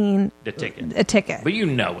never seen The ticket. a ticket. But you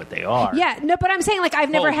know what they are. Yeah, no, but I'm saying like I've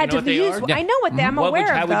never Oh, you had know to what they use. are? One. Yeah. I know what they. I'm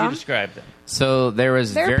aware How of would you them. describe them? So there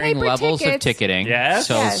was They're varying paper levels tickets. of ticketing. Yes.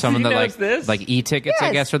 So Yes. some of He the knows this. like e-tickets, I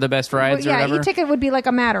Yes. guess, are the best rides Well, or yeah, whatever. e-ticket would be like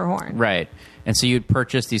a Matterhorn. Right. And so you'd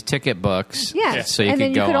purchase these ticket books. Yes. So you And could then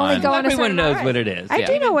you go could only on. go on a Everyone certain knows ride. what it is. I Yeah.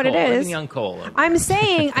 do know what it Cole, is. even young Cole. I'm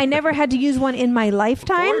saying I never had to use one in my Of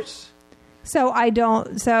lifetime, course. so I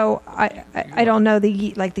don't. So I don't know the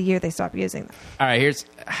year they stopped using them. All right, here's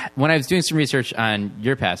when I was doing some research on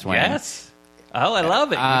your past one. Yes. Oh, I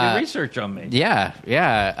love it. You did research on me. Yeah.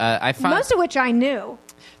 I found Most of which I knew.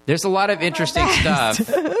 there's a lot of interesting stuff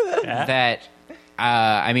that.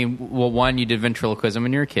 I mean, well, one, you did ventriloquism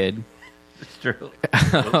when you were a kid. It's true.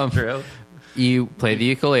 It's true. You play the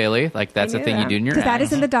ukulele, like that's a thing you do in your because that act.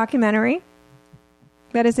 is in the documentary.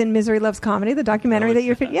 That is in Misery Loves Comedy, the documentary No, that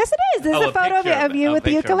you're. it's not. Yes, it is. There's Oh, a a photo picture of you of with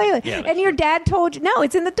the it. Picture of it. ukulele, Yeah, that's and your dad told you. No,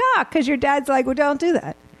 it's in the doc because your dad's like, "Well, don't do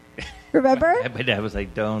that." Remember? My dad was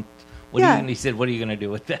like, "Don't." Yeah. And he said, "What are you going to do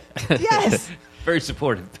with that?" Yes. Very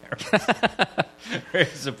supportive parents. Very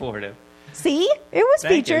supportive. See, it was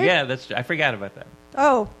Thank you. featured. Yeah, that's. I forgot about that.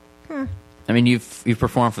 Oh, I mean, you've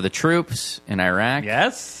performed for the troops in Iraq.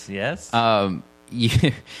 Yes. Yes.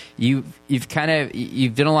 you've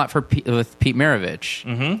done a lot with Pete Maravich.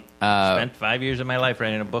 Mm-hmm. Spent 5 years of my life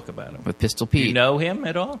writing a book about him. With Pistol Pete. Do you know him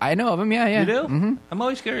at all? I know of him. Yeah. You do? Mm-hmm. I'm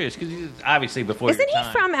always curious because he's obviously before Isn't your he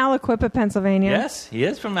time. from Aliquippa, Pennsylvania? Yes, he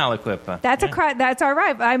is from Aliquippa. That's Yeah. that's all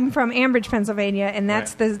right. I'm from Ambridge, Pennsylvania, and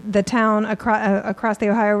that's the town across the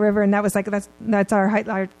Ohio River, and that was that's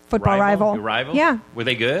our football rival. Your rival? Yeah. Were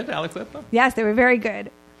they good, Aliquippa? Yes, they were very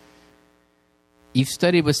good. You've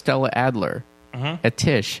studied with Stella Adler at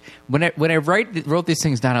Tisch. When I wrote these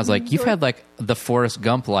things down, I was like, you've had like the Forrest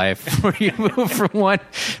Gump life, where you move from one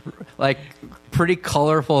like pretty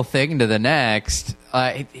colorful thing to the next.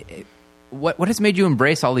 What has made you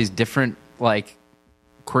embrace all these different like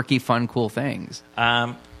quirky, fun, cool things?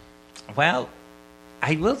 Well,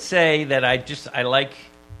 I will say that I like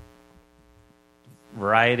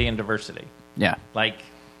variety and diversity. Yeah. Like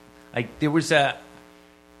there was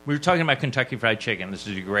we were talking about Kentucky Fried Chicken. This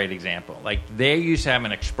is a great example. Like they used to have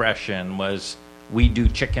an expression was we do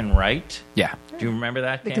chicken right. Yeah. Do you remember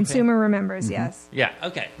that? The campaign? consumer remembers. Yes. Yeah.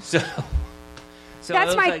 Okay. So That's it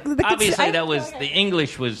was my- like, the obviously that was the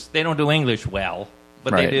English was they don't do English well,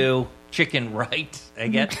 but Right. they do chicken right. I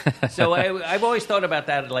get. So I've always thought about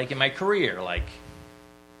that like in my career. Like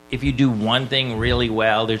if you do one thing really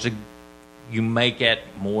well, you may get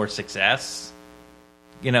more success.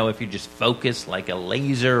 You know, if you just focus like a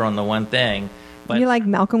laser on the one thing. But You like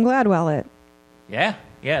Malcolm Gladwell it. yeah,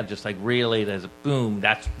 just like really, there's a boom.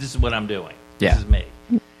 This is what I'm doing. Yeah. This is me.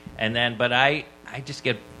 And then, but I just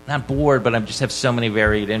get not bored, but I just have so many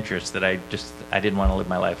varied interests that I didn't want to live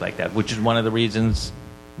my life like that. Which is one of the reasons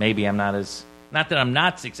maybe I'm not that I'm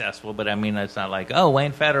not successful, but I mean it's not like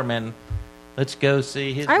Wayne Fetterman. Let's go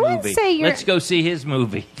see his I movie. wouldn't say you're- Let's go see his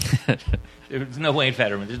movie. There's no Wayne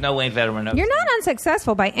Fetterman. There's no Wayne Fetterman. You're not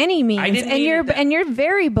unsuccessful by any means, I didn't and mean you're it that- and you're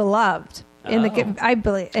very beloved in Oh. I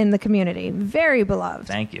believe in the community. Very beloved.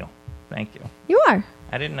 Thank you. You are.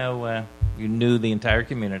 I didn't know you knew the entire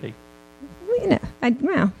community. Well,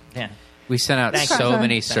 Yeah. We sent out Thanks. so Thanks.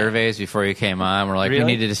 many surveys before you came on. We're like, we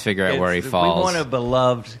Really? need to just figure out where he It's- falls. We want a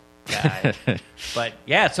beloved guy. But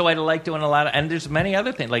yeah, so I like doing a lot of, and there's many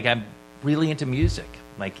other things. Like I'm really into music,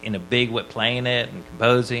 like in a big way, playing it and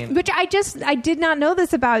composing. which I did not know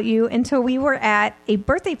this about you until we were at a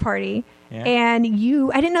birthday party. Yeah. And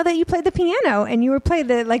I didn't know that you played the piano, and you were playing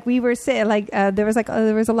there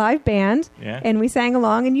was a live band, Yeah. and we sang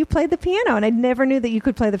along, and you played the piano, and I never knew that you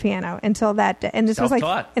could play the piano until that day. And this was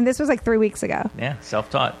Self-taught. like 3 weeks ago. Yeah,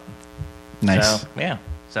 self-taught. Nice. So yeah,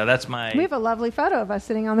 so that's my. We have a lovely photo of us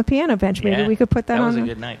sitting on the piano bench. Maybe yeah, we could put that on. was a the-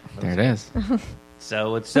 good night. There it is.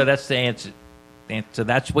 So that's the answer. So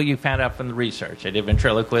that's what you found out from the research. I did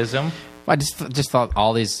ventriloquism. I just thought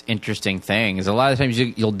all these interesting things. A lot of times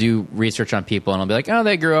you'll do research on people and it'll be like, oh,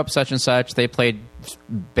 they grew up such and such. They played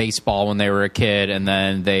baseball when they were a kid, and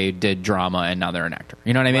then they did drama, and now they're an actor.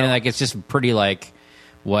 You know what I mean? Well- Like it's just pretty like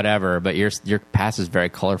whatever. But your past is very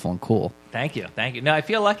colorful and cool. Thank you. No, I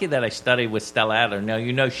feel lucky that I studied with Stella Adler.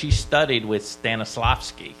 No, she studied with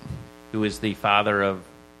Stanislavski, who is the father of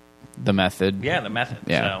The method. the method.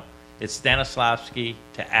 Yeah. So it's Stanislavski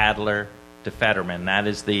to Adler to Fetterman. That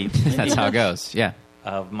is the That's how it goes. Yeah.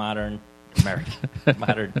 of modern American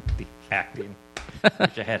modern acting.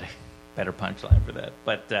 Wish I had a better punchline for that.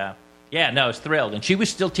 But I was thrilled, and she was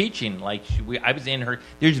still teaching. Like I was in her.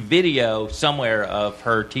 There's video somewhere of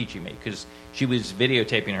her teaching me because she was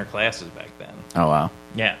videotaping her classes back then. Oh wow.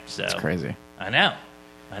 Yeah, so That's crazy. I know,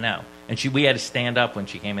 and we had to stand up when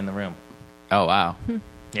she came in the room. Oh wow.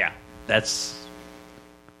 Yeah, that's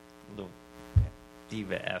a little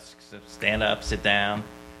diva-esque. So stand up, sit down.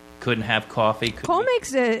 Couldn't have coffee. Cole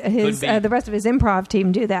makes Could be. the rest of his improv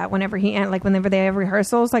team do that whenever whenever they have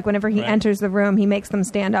rehearsals. Like whenever he Right. enters the room, he makes them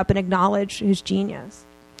stand up and acknowledge his genius.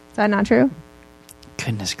 Is that not true?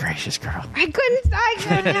 Goodness gracious, girl. I couldn't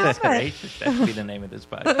help Goodness it. gracious, that should be the name of this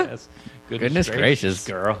podcast. Goodness gracious.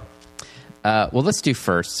 girl. Well, let's do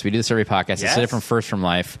firsts. We do this every podcast. It's Yes. a different first from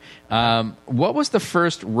life. What was the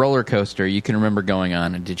first roller coaster you can remember going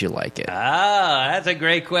on, and did you like it? That's a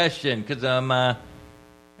great question because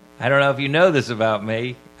I don't know if you know this about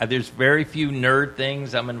me. There's very few nerd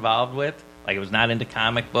things I'm involved with. Like I was not into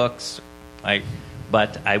comic books,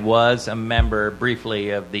 but I was a member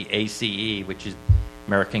briefly of the ACE, which is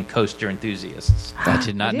American Coaster Enthusiasts. I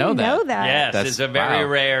did not know that. Yes, That's- it's a very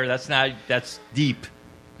wow. rare. That's deep.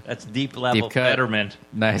 That's deep level Deep cut. Fetterman.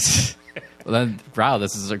 Nice. Well, then, wow,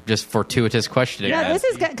 this is just fortuitous questioning. Yeah, Yeah. this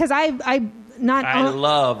is good because I I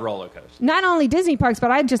love roller coasters. not only Disney parks,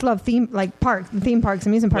 but I just love theme parks,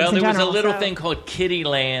 amusement parks Well, in there general. was a little so- thing called Kitty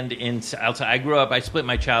Land outside. I grew up. I split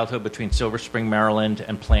my childhood between Silver Spring, Maryland,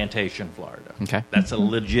 and Plantation, Florida. Okay. That's a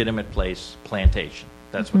legitimate place. Plantation.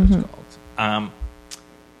 That's what it's called.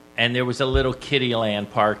 And there was a little Kitty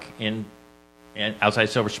Land park in outside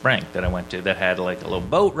Silver Spring that I went to that had like a little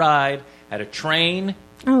boat ride, had a train.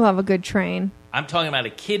 I love a good train. I'm talking about a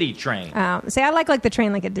kiddie train. See, I like the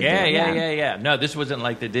train like a Disney. Yeah. No, this wasn't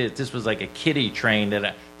like this was like a kiddie train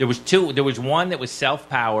there was two. There was one that was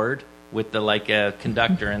self-powered with the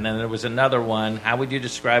conductor, and then there was another one. How would you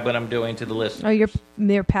describe what I'm doing to the listener? Oh,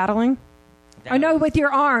 you're paddling. Oh no, with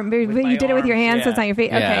your arm. You my did it with your arms, hands. yeah. That's not your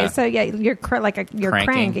feet. Yeah. Okay, so yeah, you're you're Cranking.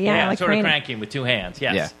 cranking. Yeah, like sort craning. of cranking with two hands.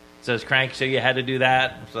 Yes. Yeah. So it's crank. So you had to do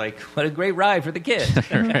that. It was like, what a great ride for the kids.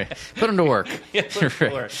 Right. Put them to work. Yeah,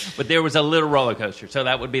 but there was a little roller coaster, so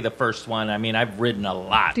that would be the first one. I mean, I've ridden a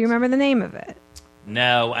lot. Do you remember the name of it?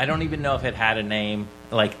 No, I don't even know if it had a name.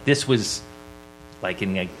 Like this was, like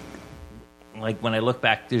when I look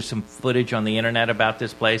back, there's some footage on the internet about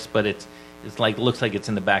this place, but it's like looks like it's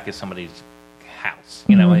in the back of somebody's house.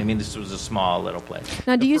 You know, I mean, this was a small little place.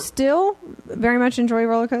 Now, do you still very much enjoy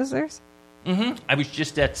roller coasters? I was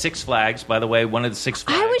just at Six Flags, by the way. One of the Six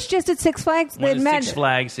Flags. I was just at Six Flags. One of the Six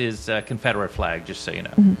Flags is Confederate flag, just so you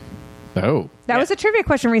know. Oh. That was a trivia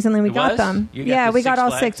question recently. We It got was? them. You got Yeah, the we got Six all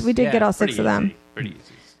Flags? six. We did Yeah, get all pretty six of them. easy, pretty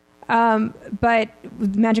easy. But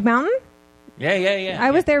Magic Mountain, Yeah. I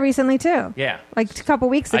was there recently too. Yeah. Like a couple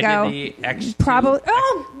weeks ago. I did the X2. Probably.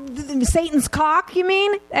 Oh, Satan's cock. You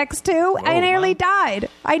mean X2? I nearly died.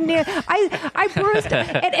 I bruised.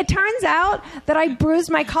 It turns out that I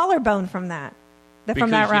bruised my collarbone from that.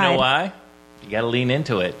 From that ride. You know why? You got to lean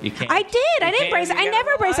into it. You can't. I did. I didn't brace it. I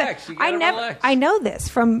never brace it. I never. Relax. I know this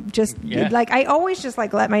from just Yeah. I always just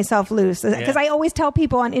let myself loose because I always tell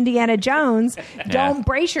people on Indiana Jones, don't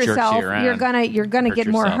brace Jerks you yourself. around. You're gonna Hurt get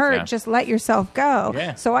more yourself, hurt. yeah. Just let yourself go.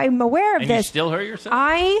 Yeah. So I'm aware of And you this. still hurt yourself?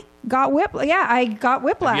 I got I got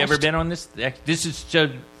whiplash. Have you ever been on this? This is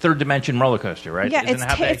a third dimension roller coaster, right? Yeah, Isn't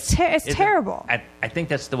how they- it's isn't- terrible. I think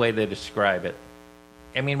that's the way they describe it.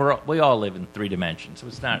 I mean, we all live in three dimensions, so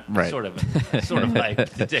it's not Right. sort of like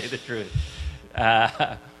to tell you the truth.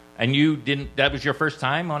 And you didn't. That was your first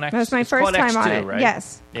time on X. That was my it's first called time X2, on it. right?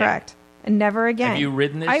 Yes, Yeah. correct. And never again. Have you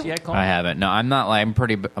ridden this yet, Cole? I haven't. No, I'm not. I'm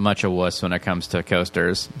pretty much a wuss when it comes to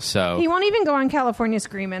coasters. So He won't even go on California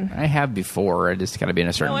Screaming. I have before. I just got to be in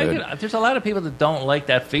a certain mood. There's a lot of people that don't like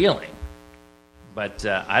that feeling, but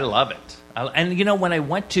I love it. And you know, when I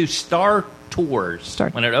went to Star Tours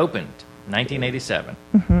when it opened,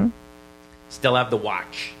 1987, still have the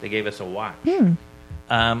watch. They gave us a watch.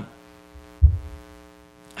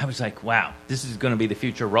 I was like, wow, this is going to be the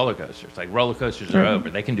future of roller coasters. Like, roller coasters are over.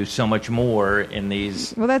 They can do so much more in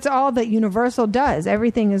these. Well, that's all that Universal does.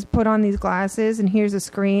 Everything is put on these glasses, and here's a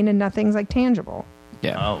screen, and nothing's tangible.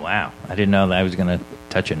 Yeah. Oh, wow. I didn't know that I was going to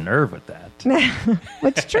touch a nerve with that.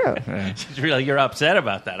 It's true. It's really, you're upset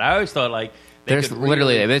about that. I always thought, like, they There's could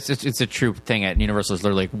literally really- it's a true thing at Universal. Is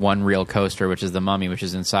literally one real coaster, which is the Mummy, which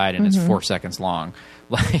is inside, and it's 4 seconds long.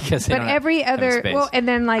 Like, 'cause they But don't every have other, space. well, and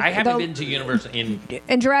then I haven't been to Universal in.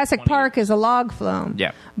 and Jurassic 20 Park years. is a log flume.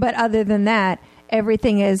 Yeah. But other than that,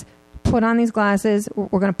 everything is put on these glasses.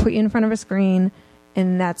 We're going to put you in front of a screen,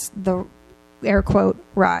 and that's the air quote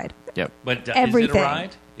ride. Yep. But is Everything. it a ride?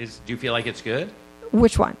 Do you feel like it's good?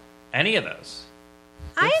 Which one? Any of those?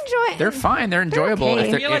 I enjoy. They're fine. They're enjoyable. okay.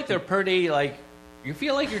 If I feel like they're pretty, like, you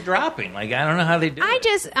feel like you're dropping. Like, I don't know how they do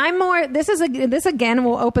it. I'm more. This again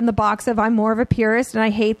will open the box of I'm more of a purist, and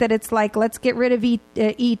I hate that it's like let's get rid of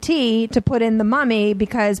E.T. to put in the Mummy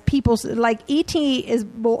because people like E.T.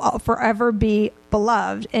 will forever be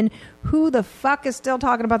beloved, and who the fuck is still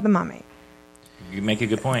talking about the Mummy? You make a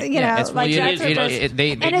good point. You know, it's, like well, that's you know, what-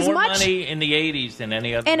 they Made as more much- money in the 80s than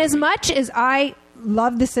any other. And as movie. much as I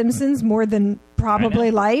love The Simpsons more than probably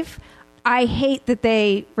I know. life, I hate that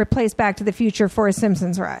they replaced Back to the Future for a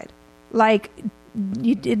Simpsons ride. Like,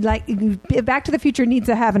 Back to the Future needs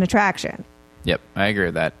to have an attraction. Yep, I agree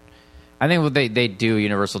with that. I think what they do,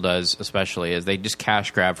 Universal does especially, is they just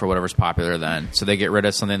cash grab for whatever's popular then. So they get rid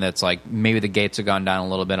of something that's like maybe the gates have gone down a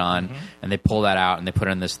little bit on, and they pull that out and they put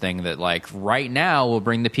in this thing that like right now will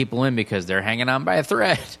bring the people in because they're hanging on by a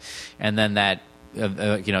thread, and then that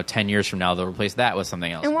 10 years from now they'll replace that with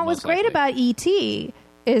something else. And what was most great likely. about E.T.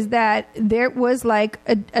 is that there was like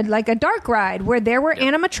a dark ride where there were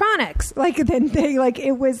animatronics. Like then they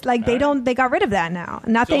it was like they got rid of that now.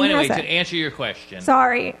 Nothing So anyway, has to that. answer your question.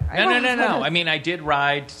 Sorry. No. I mean, I did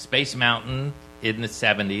ride Space Mountain in the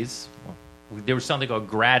 70s. There was something called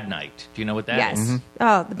Grad Night. Do you know what that is? Yes.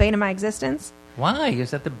 Oh, the bane of my existence. Why?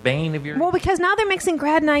 Is that the bane of your... Well, because now they're mixing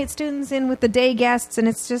grad night students in with the day guests, and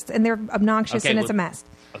they're obnoxious, Okay, and it's a well, mess.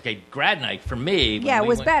 Okay, grad night for me. when Yeah, it we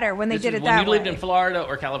was went- better when they this did is it when that you lived way. in Florida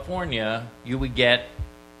or California, you would get,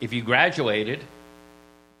 if you graduated,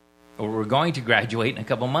 or were going to graduate in a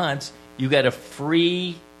couple months, you got a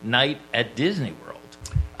free night at Disney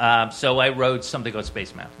World. So I rode something called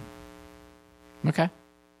Space Mountain. Okay.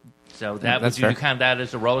 So that That's would you fair. count that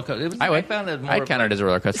as a roller coaster? It was, I would. found it more I'd of count it as a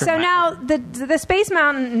roller coaster. So now the Space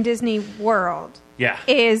Mountain in Disney World Yeah.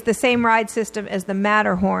 is the same ride system as the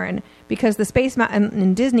Matterhorn, because the Space Mountain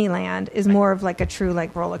in Disneyland is more of like a true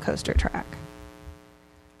like roller coaster track.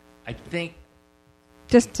 I think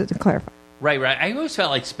Just to clarify. right. I always felt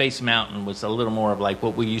like Space Mountain was a little more of like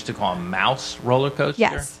what we used to call a mouse roller coaster.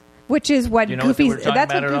 Yes. Which is what Do you know what they Goofy's were talking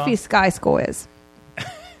that's what about at all? Goofy's Sky School is.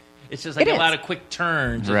 It's just like It a is. lot of quick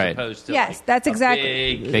turns as Right. opposed to Yes, like that's a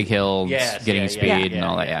exactly- big, Big hills, Yes, getting yeah, speed, yeah, and yeah,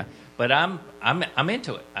 all that. yeah. Yeah. But I'm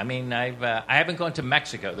into it. I mean, I haven't gone to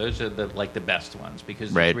Mexico. Those are the best ones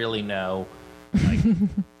because Right. there's really no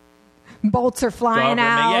Bolts are flying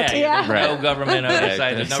out. Yeah, there's Right. no government oversight.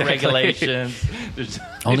 Right, There's no exactly. regulations. There's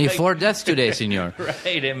Only 4 deaths today, senor.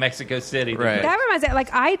 right in Mexico City. Right. That reminds me,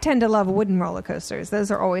 like, I tend to love wooden roller coasters.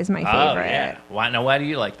 Those are always my Oh favorite. yeah. Why do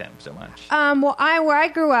you like them so much? Well, where I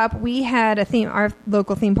grew up, we had a theme. Our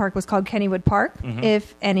local theme park was called Kennywood Park. Mm-hmm.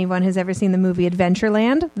 If anyone has ever seen the movie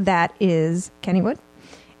Adventureland, that is Kennywood.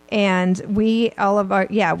 And we've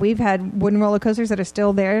had wooden roller coasters that are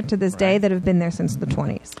still there to this day Right. that have been there since the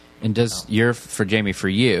 20s. And does your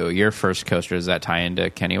first coaster, does that tie into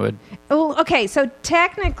Kennywood? Oh, okay. So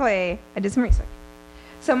technically, I did some research.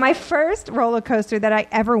 So my first roller coaster that I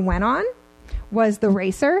ever went on was the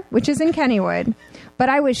Racer, which is in Kennywood. But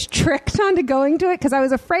I was tricked onto going to it because I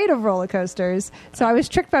was afraid of roller coasters. So I was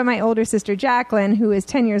tricked by my older sister Jacqueline, who is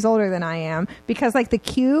 10 years older than I am, because like the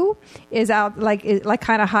queue is out, like it like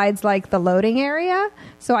kind of hides like the loading area.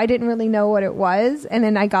 So I didn't really know what it was, and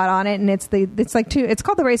then I got on it, and it's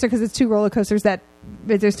called the Racer because it's two roller coasters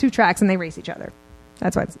there's two tracks and they race each other.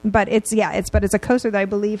 That's why it's a coaster that I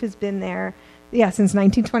believe has been there since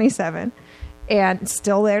 1927 and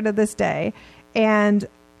still there to this day. And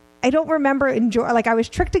I don't remember I was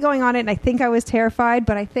tricked to going on it, and I think I was terrified,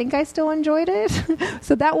 but I think I still enjoyed it.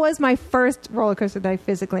 So that was my first roller coaster that I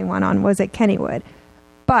physically went on, was at Kennywood.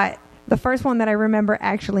 But the first one that I remember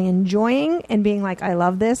actually enjoying and being like, I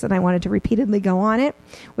love this, and I wanted to repeatedly go on it,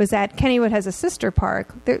 was that Kennywood has a sister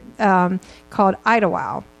park called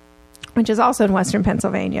Idlewild, which is also in Western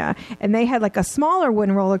Pennsylvania. And they had like a smaller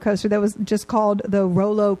wooden roller coaster that was just called the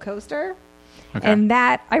Rolo Coaster. Okay. And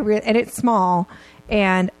that and it's small,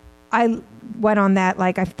 and I went on that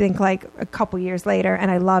I think a couple years later, and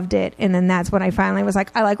I loved it. And then that's when I finally was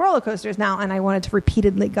like, I like roller coasters now, and I wanted to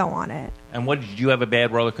repeatedly go on it. And what did you have a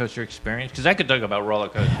bad roller coaster experience? Because I could talk about roller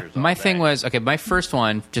coasters. all My day. thing was, my first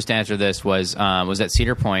one, just to answer this, was at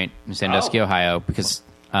Cedar Point in Sandusky, Oh. Ohio, because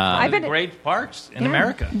One I've of the been- great parks in Yeah.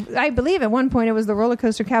 America. I believe at one point it was the roller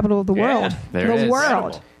coaster capital of the Yeah, world. there the it is. world.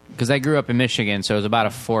 Incredible. I grew up in Michigan, so it was about a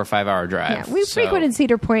 4 or 5 hour drive. Yeah, we So- frequented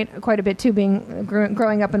Cedar Point quite a bit too,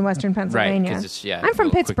 growing up in Western Pennsylvania. 'cause it's- yeah, I'm from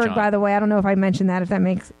real quick Pittsburgh, jaunt. by the way. I don't know if I mentioned that. If that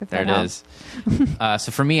There it helps. is.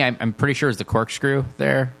 So for me, I'm pretty sure it's the corkscrew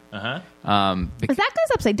there. Uh-huh. But that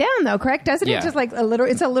goes upside down, though, correct? Doesn't Yeah. it? Just like a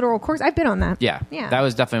literal, it's a literal course. I've been on that. Yeah, yeah. that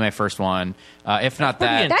was definitely my first one. If not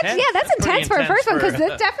pretty that, intense. That's That's pretty intense for a first one, because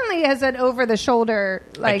intense it definitely has an over the shoulder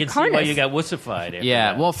I can see harness. why you got wussified. After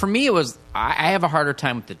yeah. that. Well, for me, it was I have a harder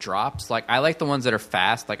time with the drops. Like I like the ones that are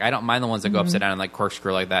fast. Like I don't mind the ones that go upside down and like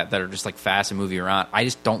corkscrew like that are just like fast and move you around. I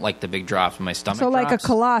just don't like the big drops when my stomach. So like drops. a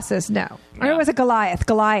Colossus, no. Or No. it was a Goliath.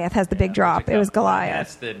 Goliath has the big drop. It was Goliath.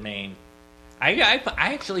 That's the main. I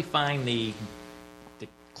actually find the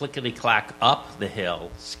clickety clack up the hill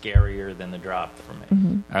scarier than the drop for me.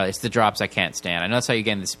 Mm-hmm. All right, it's the drops I can't stand. I know that's how you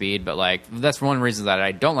gain the speed, but like that's one reason that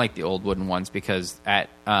I don't like the old wooden ones, because at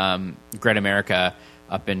Great America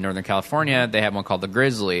up in Northern California, they have one called the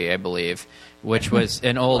Grizzly, I believe, which was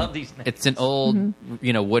an old. Love these names. It's an old,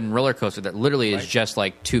 Mm-hmm. wooden roller coaster that literally is Right. just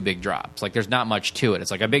like 2 big drops. Like there's not much to it.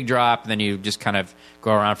 It's like a big drop, and then you just kind of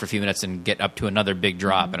go around for a few minutes and get up to another big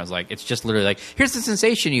drop. Mm-hmm. And I was like, it's just literally like, here's the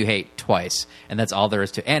sensation you hate twice, and that's all there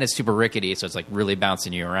is to. And it's super rickety, so it's like really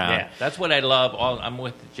bouncing you around. Yeah, that's what I love. I'm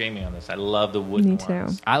with Jamie on this. I love the wooden Me too.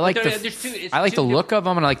 ones. I like But the there's it's I like two the look of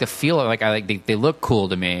them, and I like the feel. Like they look cool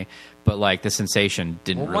to me, but like the sensation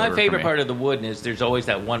didn't. Well, really my work for favorite me. part of the wooden is there's always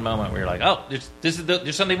that one moment where you're like, oh,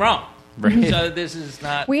 there's something wrong. Right. So this is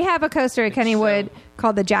not. We have a coaster at It's Kennywood so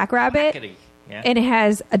called the Jackrabbit. Wackety. Yeah. And it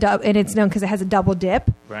has and it's known because it has a double dip.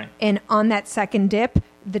 Right. And on that second dip,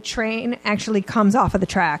 the train actually comes off of the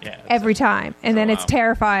track Yeah, every time, and then it's wow.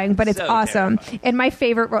 terrifying, but it's So awesome. terrifying. And my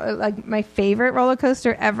favorite roller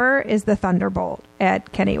coaster ever is the Thunderbolt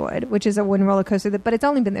at Kennywood, which is a wooden roller coaster, but it's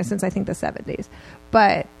only been there since I think the 70s.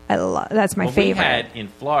 But that's my Well, favorite. we had in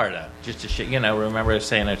Florida, just to remember I was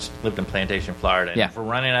saying I lived in Plantation, Florida. Yeah. If we're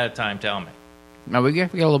running out of time, tell me. No, we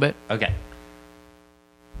got a little bit. Okay.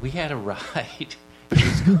 We had a ride. It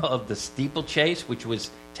was called the Steeplechase, which was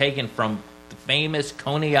taken from the famous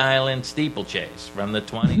Coney Island steeplechase from the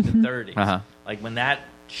 20s and 30s. Uh-huh. Like when that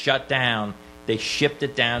shut down, they shipped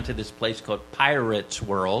it down to this place called Pirates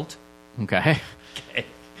World, Okay.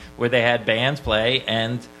 where they had bands play,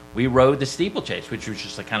 and we rode the steeplechase, which was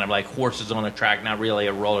just kind of like horses on a track, not really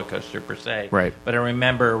a roller coaster per se. Right. But I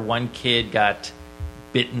remember one kid got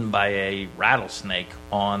bitten by a rattlesnake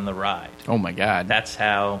on the ride. Oh my God. That's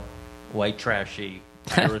how white trashy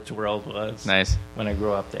Pirates World was. Nice. When I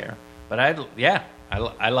grew up there. But I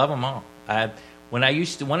love them all. When I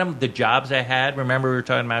used to, one of the jobs I had, remember we were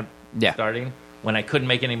talking about Yeah. starting, when I couldn't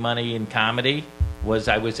make any money in comedy, was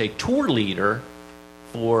I was a tour leader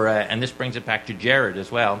for, and this brings it back to Jared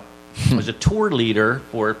as well, was a tour leader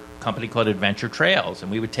for a company called Adventure Trails.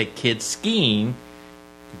 And we would take kids skiing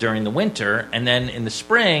during the winter, and then in the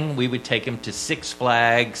spring, we would take them to Six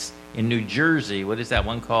Flags in New Jersey. What is that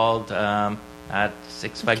one called?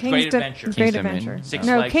 Six Flags Great Adventure. Great King's Adventure. Dominion. Six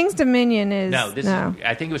No, Flags- King's Dominion is No, this is,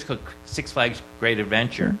 I think it was called Six Flags Great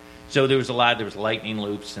Adventure. So there was lightning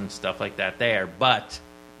loops and stuff like that there. But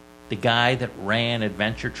the guy that ran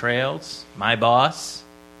Adventure Trails, my boss,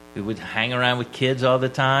 who would hang around with kids all the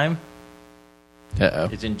time, Uh-oh.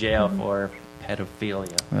 is in jail for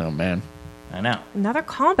pedophilia. Oh, man. I know. Another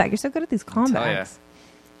callback. You're so good at these callbacks. ya.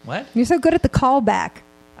 What? You're so good at the callback.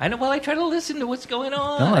 I know. Well, I try to listen to what's going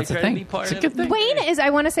on. No, I that's a try thing. to be part It's a of good it. thing. Wayne is, I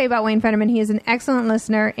want to say about Wayne Fetterman, he is an excellent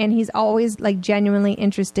listener, and he's always genuinely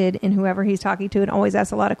interested in whoever he's talking to and always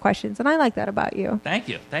asks a lot of questions. And I like that about you. Thank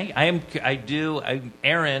you.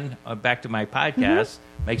 Aaron, back to my podcast,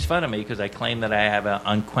 makes fun of me because I claim that I have an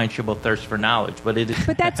unquenchable thirst for knowledge. But it is.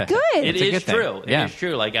 But that's good. It a is good thing. true. Yeah. It is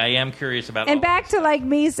true. I am curious about. And all back this to stuff.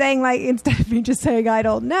 me saying instead of me just saying I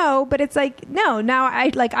don't know, but it's no, now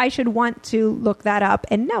I should want to look that up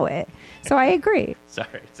and know it. So I agree. Sorry.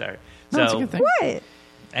 No, it's a So good thing. What?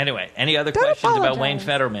 anyway, any other Don't questions about apologize. Wayne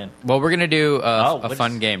Fetterman? Well, we're going to do a what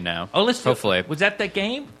fun is- game now. Oh, let's do it. Hopefully. Was that the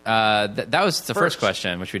game? That was the first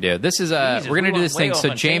question, which we do. This is Jesus, we're going to we do this went way thing. off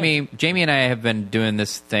So on Jamie and I have been doing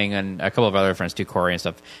this thing, and a couple of other friends too, Corey and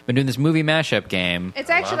stuff. Been doing this movie mashup game. It's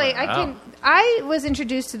actually it. I was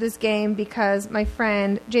introduced to this game because my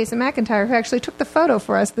friend Jason McIntyre, who actually took the photo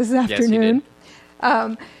for us this afternoon,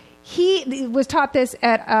 he was taught this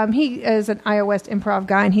at he is an Iowa West improv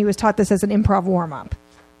guy, and he was taught this as an improv warm up.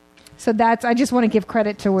 So I just want to give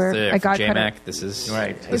credit to where So, I got for JMac, credit. this is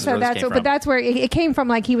Right. This is So where this that's came but from. that's where it came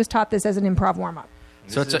from. He was taught this as an improv warm up.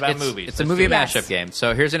 So This is about movies. It's a Let's movie do it. mashup Yes. game.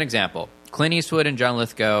 So here's an example. Clint Eastwood and John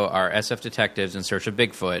Lithgow are SF detectives in search of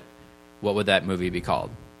Bigfoot. What would that movie be called?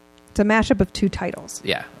 It's a mashup of two titles.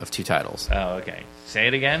 Yeah, of two titles. Oh, okay. Say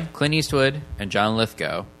it again. Clint Eastwood and John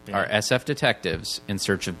Lithgow Yeah. are SF detectives in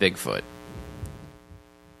search of Bigfoot.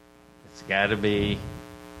 It's got to be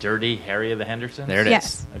Dirty Harry of the Hendersons. There it is.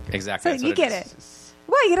 Yes. Okay. Exactly. So that's you what get is. it.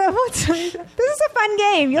 Well, you know what? This is a fun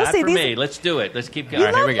game. You'll Not see for these. me. Let's do it. Let's keep You going.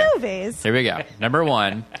 here love we go. movies. Here we go. Number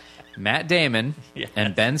one, Matt Damon Yes.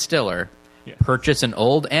 and Ben Stiller Yes. purchase an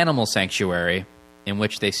old animal sanctuary in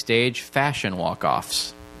which they stage fashion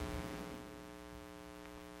walk-offs.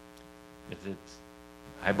 Is it?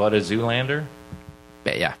 I bought a Zoolander.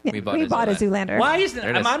 But yeah, Yeah, we bought a Zoolander. Why is that? There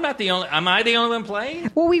it is. Am I the only one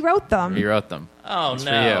playing? Well, we wrote them. You wrote them. Oh It's for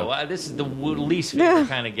no! you. This is the least favorite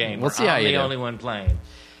kind of game. We'll where see how I'm you the do. only one playing.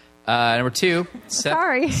 Number two, Seth,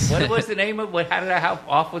 Sorry. It What was the name of what? How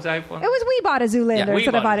off was I? From? was we bought a Zoolander Yeah, we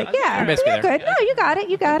instead of bought bought a it. Zoolander. Yeah, You're basically you're there. good. No, you got it.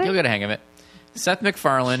 You got You'll it. get a hang of it. Seth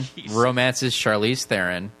MacFarlane Jesus. romances Charlize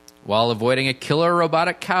Theron while avoiding a killer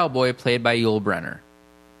robotic cowboy played by Yul Brynner.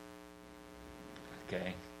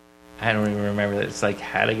 Okay. I don't even remember that. It's like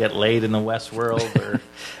How to Get Laid in the West World or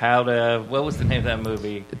How to... What was the name of that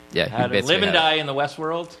movie? Yeah, How you to basically Live and have Die in the West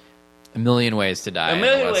World? A Million Ways to Die. A in the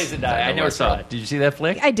Million West- Ways to Die. in I the never West saw World. it. Did you see that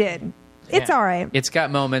flick? I did. It's Yeah. all right. It's got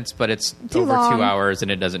moments, but it's Too over long. 2 hours, and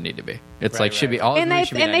it doesn't need to be. It's Right, like should right, be right. all. And they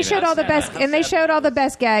should be and they 90 showed all the minutes. best and they showed all the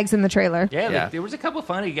best gags in the trailer. Yeah, Yeah. there was a couple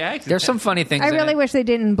funny gags. There's some funny things. I in really it. wish they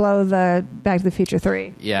didn't blow the Back to the Future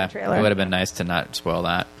 3 Yeah, trailer. it would have been nice to not spoil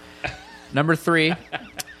that. Number three,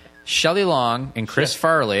 Shelley Long and Chris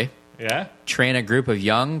Farley Yeah? train a group of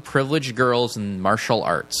young, privileged girls in martial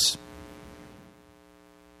arts.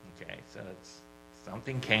 Okay, so it's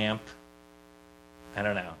something camp. I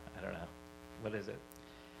don't know. What is it?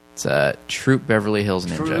 It's Troop Beverly Hills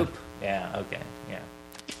Ninja. Troop. Yeah. Okay. Yeah.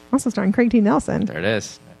 Also starring Craig T. Nelson. There it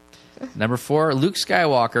is. Number 4, Luke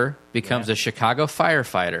Skywalker becomes a Chicago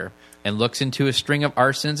firefighter and looks into a string of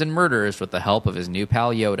arsons and murders with the help of his new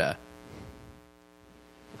pal Yoda.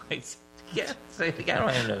 Wait. Yeah. Say it again. I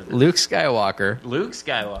don't even know. This. Luke Skywalker Luke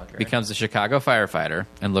Skywalker becomes a Chicago firefighter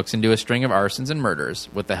and looks into a string of arsons and murders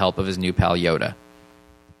with the help of his new pal Yoda.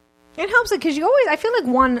 It helps it because I feel like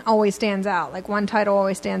one always stands out. Like one title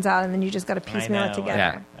always stands out, and then you just got to piecemeal it together.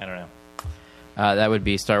 Yeah. I don't know. That would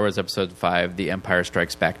be Star Wars Episode 5, The Empire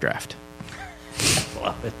Strikes Back Draft.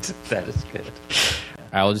 Love it. That is good.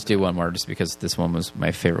 I will just do one more just because this one was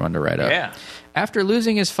my favorite one to write up. Yeah. After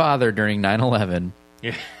losing his father during 9/11,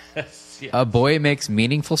 Yes. Yes. a boy makes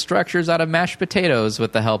meaningful structures out of mashed potatoes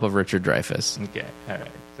with the help of Richard Dreyfuss. Okay. All right.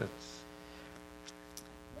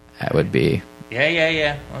 That would be...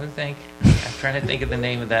 Yeah. What do you think? I'm trying to think of the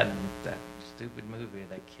name of that stupid movie,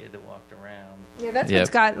 that kid that walked around. Yeah, that's Yep. what's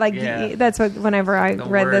got like. Yeah. That's what. Whenever I The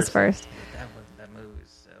read this worst. first, That movie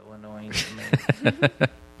is so annoying to me.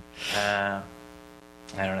 I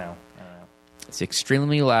don't know. It's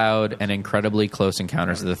extremely loud and incredibly close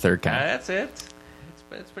encounters of the third kind. That's it.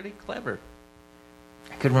 It's pretty clever.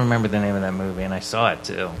 I couldn't remember the name of that movie, and I saw it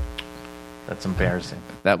too. That's embarrassing.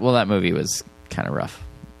 That movie was kind of rough.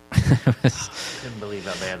 I couldn't believe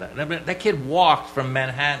how bad that kid walked from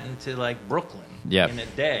Manhattan to like Brooklyn Yep. in a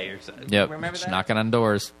day or so. Yep. Remember Just that? knocking on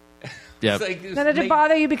doors. Yep. It's like, did it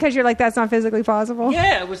bother you because you're like that's not physically possible?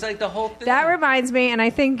 Yeah, it was like the whole thing. That reminds me, and I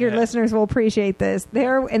think your Yeah. listeners will appreciate this.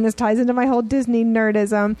 And this ties into my whole Disney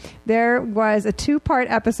nerdism. There was a 2-part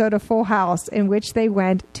episode of Full House in which they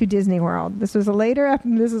went to Disney World. This was a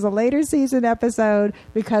later season episode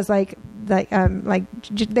because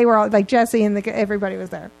they were all like Jesse and everybody was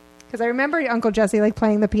there. Because I remember Uncle Jesse like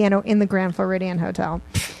playing the piano in the Grand Floridian Hotel.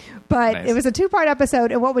 But Nice. It was a 2-part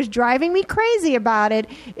episode, and what was driving me crazy about it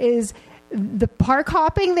is the park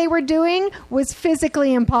hopping they were doing was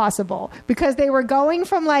physically impossible because they were going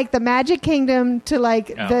from like the Magic Kingdom to like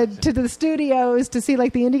to the studios to see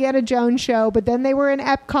like the Indiana Jones show, but then they were in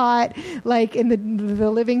Epcot, like in the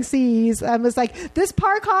Living Seas. I was like, this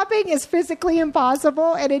park hopping is physically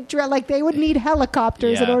impossible, and it like they would need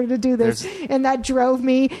helicopters in Yeah. order to do this, and that drove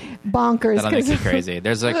me bonkers. That'll make you crazy.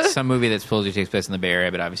 There's like some movie that supposedly takes place in the Bay Area,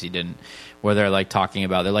 but obviously didn't, where they're like talking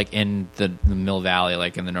about, they're like in the Mill Valley,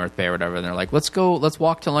 like in the North Bay or whatever, and they're like, let's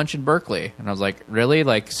walk to lunch in Berkeley. And I was like, really?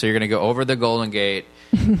 Like, so you're going to go over the Golden Gate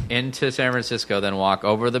into San Francisco, then walk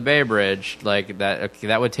over the Bay Bridge? Like that? Okay,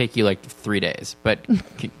 that would take you like 3 days. But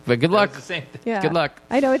good luck. the same thing. Yeah. Good luck.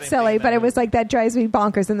 I know it's Same silly, thing but that it was like that drives me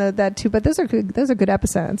bonkers, and that too. But those are good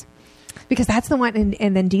episodes because that's the one.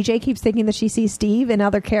 And then DJ keeps thinking that she sees Steve and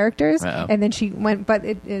other characters, Uh-oh. and then she went, but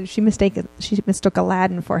she mistook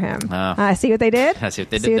Aladdin for him. Oh. See what they did? I see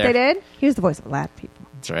what they See did what there. they did? He was the voice of Aladdin, people.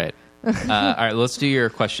 That's right. All right, let's do your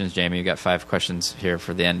questions, Jamie. You've got 5 questions here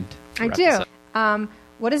for the end. to I wrap this do. up.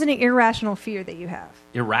 What is an irrational fear that you have?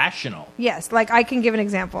 Irrational. Yes, like I can give an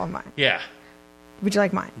example of mine. Yeah. Would you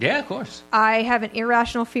like mine? Yeah, of course. I have an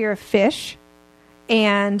irrational fear of fish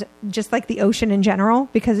and just like the ocean in general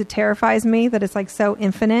because it terrifies me that it's like so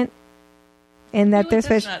infinite and that there's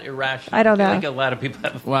that's fish. not irrational. I don't feel know. like a lot of people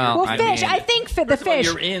have. Well, Well, I fish. mean- I think the First of all, fish.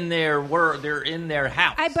 you're in their they're in their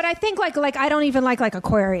house. But I think like I don't even like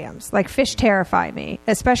aquariums. Like fish terrify me,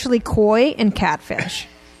 especially koi and catfish.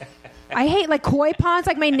 I hate like koi ponds.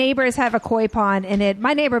 Like my neighbors have a koi pond in it.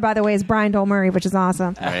 My neighbor, by the way, is Brian Dole Murray, which is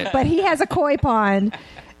awesome. Right. But he has a koi pond,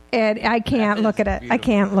 and I can't That look is at it. I beautiful.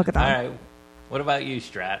 can't look at All that. right. What about you,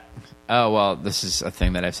 Strat? Oh, well, this is a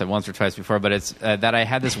thing that I've said once or twice before, but it's that I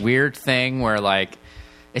had this weird thing where, like,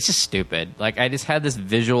 it's just stupid. Like, I just had this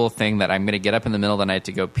visual thing that I'm going to get up in the middle of the night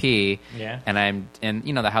to go pee, Yeah. and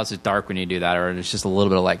you know, the house is dark when you do that, or there's just a little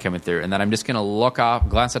bit of light coming through, and then I'm just going to look off,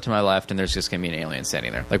 glance out to my left, and there's just going to be an alien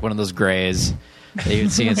standing there, like one of those grays that you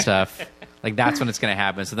would see and stuff. Like, that's when it's going to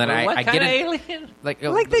happen. So then What I kind get of it. alien? Like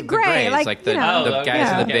the gray, grays, like, the, you know. the Oh, guys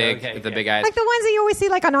okay, with the big, okay, the okay. big eyes. Like the ones that you always see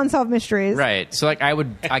like on Unsolved Mysteries. Right. So, like,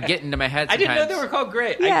 I get into my head I sometimes. didn't know they were called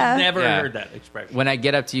gray. Yeah. I never Yeah. heard that expression. When I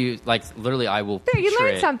get up to you, like, literally, I will There, you picture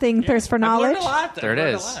learned it. something. Thirst for I've knowledge. learned a lot. There it I've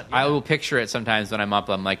learned is. a lot, I yeah. will picture it sometimes when I'm up.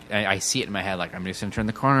 I'm like, I see it in my head. Like, I'm just going to turn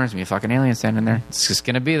the corner. There's going to be a fucking alien standing there. It's just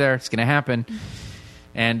going to be there. It's going to happen.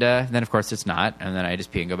 And then, of course, it's not. And then I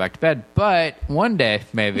just pee and go back to bed. But one day,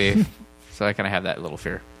 maybe. So I kind of have that little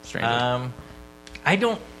fear. Strangely. I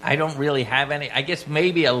don't really have any. I guess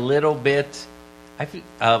maybe a little bit. I feel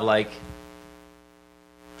of like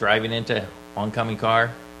driving into oncoming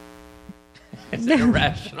car. Is it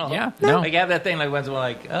irrational? Yeah, no. Like I have that thing like once in a while,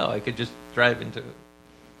 like I could just drive into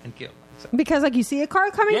and kill So. Because like you see a car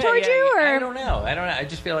coming towards you, or I don't know. I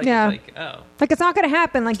just feel like Yeah. it's like, oh. like it's not going to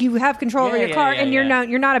happen. Like you have control over Yeah, your yeah, car, yeah, and you're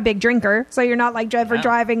yeah. not a big drinker, so you're not like ever No.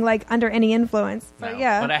 driving like under any influence. So No.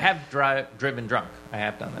 yeah, But I have driven drunk. I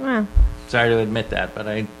have done that. Well, Sorry to admit that, but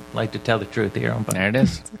I like to tell the truth here on There it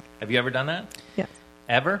is. Have you ever done that? yeah.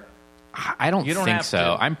 Ever? I don't You don't think have so.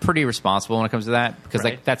 to. I'm pretty responsible when it comes to that because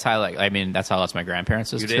Right. like that's how that's how I lost my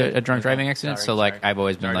grandparents was You to did? a drunk Okay. driving accident. Sorry, so like sorry. I've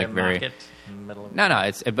always been Sorry like to very mock it in the middle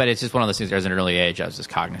of but it's just one of those things. There's an early age I was just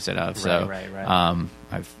cognizant of. So Right.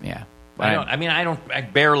 I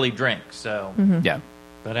barely drink, so yeah.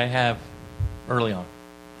 but I have early on.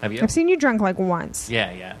 Have you? I've seen you drunk like once. Yeah,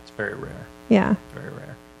 it's very rare. Yeah. Very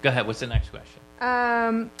rare. Go ahead. What's the next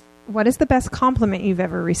question? What is the best compliment you've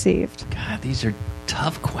ever received, God, these are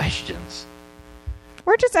tough questions.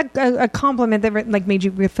 or just a compliment that like made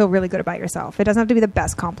you feel really good about yourself? It doesn't have to be the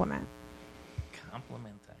best compliment.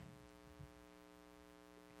 Compliment thing.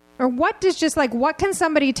 Or what can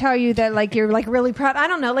somebody tell you that like you're like really proud? I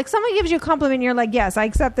don't know. Like someone gives you a compliment, and you're like, yes, I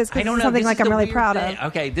accept this I because don't it's know. something This like is I'm the really weird proud thing. of.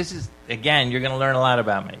 Okay, this is again. You're going to learn a lot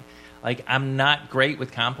about me. Like I'm not great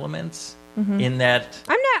with compliments in that.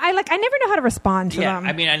 I never know how to respond to Yeah, them.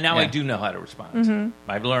 I mean, now I Yeah. do know how to respond.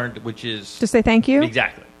 I've learned, which is just say thank you.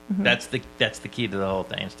 exactly. That's the key to the whole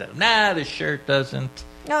thing. Instead of this shirt doesn't.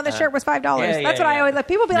 No, the shirt was $5. yeah, That's what I yeah. always like.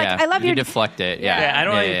 People be like, Yeah. I love you your. deflect it. Yeah. Yeah, I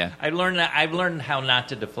don't. Yeah. I learned that. I've learned how not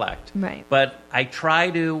to deflect. Right. But I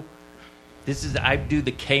try to. I do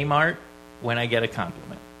the Kmart when I get a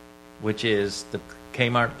compliment, which is the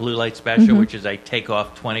Kmart Blue Light Special, which is I take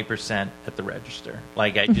off 20% at the register.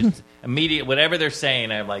 Like I just immediately whatever they're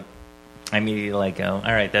saying, I immediately like go, all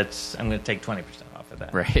right, I'm going to take 20% off of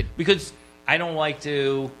that, Right. Because I don't want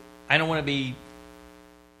to be.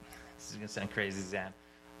 This is going to sound crazy, Zan.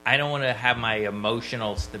 I don't want to have my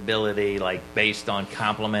emotional stability like based on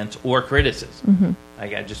compliments or criticism.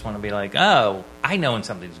 Like I just want to be like, oh, I know when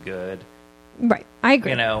something's good, Right. I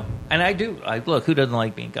agree. and I do. Look, who doesn't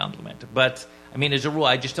like being complimented? But I mean, as a rule,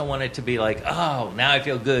 I just don't want it to be like, oh, now I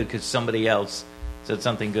feel good because somebody else said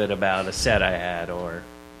something good about a set I had or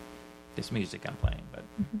this music I'm playing. But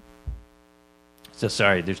so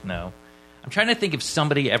sorry, there's no. I'm trying to think if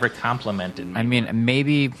somebody ever complimented me. I mean,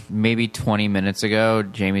 maybe 20 minutes ago,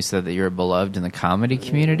 Jamie said that you were beloved in the comedy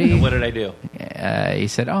community. What did I do? He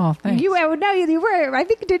said, "Oh, thanks." You no, you were. I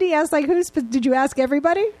think did he ask like who's? Did you ask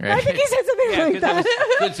everybody? I Right. think he said something like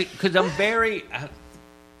that. Because I'm very.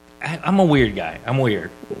 I'm a weird guy. I'm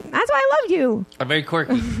weird. That's why I love you. I'm very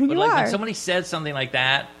quirky. But You like are. when somebody says something like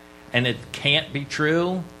that and it can't be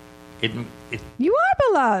true, it You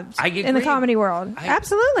are beloved I in the agree. comedy world.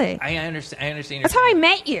 Absolutely. I understand. That's how I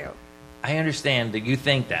met you. I understand that you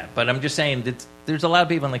think that, but I'm just saying that there's a lot of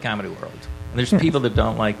people in the comedy world, and there's people that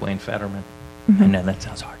don't like Wayne Fetterman. I know that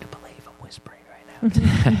sounds hard to believe. I'm whispering right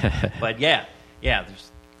now, but yeah.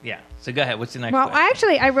 So go ahead. What's the next? Well, question?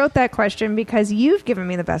 I wrote that question because you've given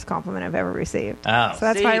me the best compliment I've ever received. Oh, so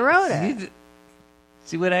that's why I wrote it.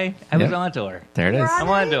 See what I was Yep. on to her. There it is. Right. I'm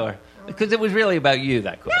on to her because it was really about you.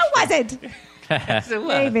 That question. No, it wasn't. Yes, it was.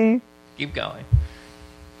 Maybe. Keep going.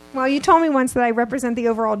 Well, you told me once that I represent the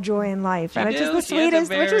overall joy in life, and You which is do. the She has a sweetest,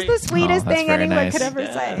 which is very- the sweetest Oh, that's thing very anyone nice. could ever She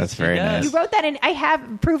say. does. That's She very does. nice. You wrote that in. I have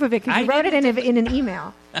proof of it because I you wrote it didn't- in an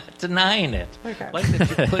email. Denying it. Okay. Like that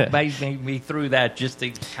you put me through that just to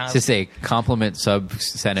It's just a compliment sub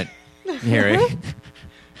Senate hearing.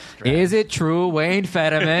 Is it true, Wayne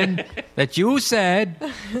Fetterman, that you said?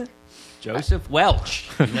 Joseph Welch.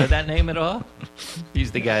 You know that name at all?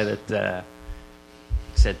 He's the guy that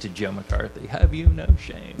said to Joe McCarthy, "Have you no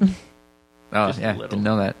shame?" Oh, Just a yeah, little. didn't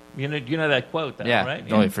know that. You know that quote, though, Yeah, right?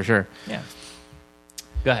 oh, for sure. Yeah.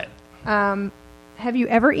 Go ahead. Have you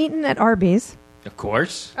ever eaten at Arby's? Of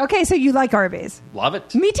course, Okay, so you like Arby's. love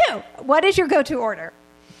it. Me too. What is your go-to order?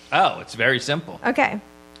 Oh, it's very simple. Okay.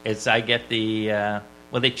 I get the.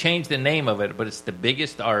 Well, they changed the name of it, but it's the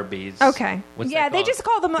biggest Arby's. Okay. What's yeah, that they called? just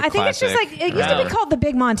call them. I think it's just classic. like it used to be No. called the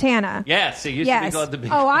Big Montana. Yes, it used to be called the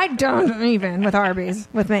big. Oh, I don't even with Arby's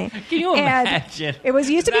with me. Can you And imagine? It was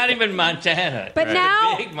used It's to be not even Montana. But right?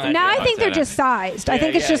 now, Big Montana. now I think they're Montana. just sized. I Yeah,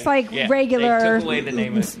 think it's yeah, just like yeah. regular. They took away the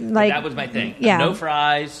name of it. Like That was my thing. Yeah. No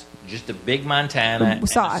fries, just a big Montana and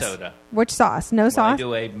sauce. a soda. Which sauce? No Well, I sauce.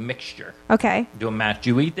 do a mixture. Okay. Do a mash. Do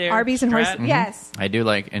you eat there? Arby's and horse. Stratton? Yes. I do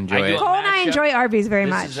enjoy I do it. Cole and I mashup. enjoy Arby's very I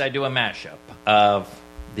much. do a mashup of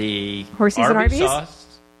the Horsies and Arby's? sauce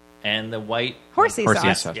and the white Horsey Horsey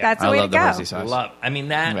sauce. sauce. That's the I way love to the go. horsey sauce. Love. I mean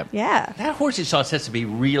that. Yep. Yeah. That horsey sauce has to be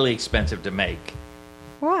really expensive to make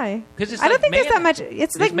Why? because it's I don't like think there's that much.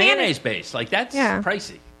 It's like mayonnaise based. Like that's Yeah.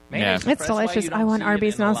 pricey. Yeah. Mayonnaise is It's pricey. delicious. That's why you I don't want see it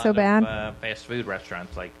Arby's in a now lot so of, bad. fast food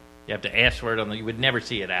restaurants, like you have to ask for it on the. You would never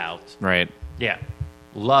see it out. Right. Yeah,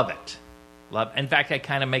 love it. Love. In fact, I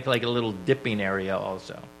kind of make like a little dipping area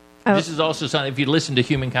also. Oh. This is also something, if you listen to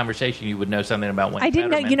Human Conversation, you would know something about Wayne I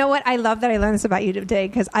didn't know. Fetterman. You know what? I love that I learned this about you today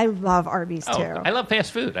because I love Arby's Oh, too. I love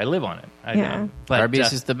fast food. I live on it. I Yeah. know. But,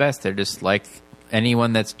 Arby's is the best. They're just like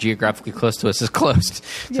anyone that's geographically close to us is closed.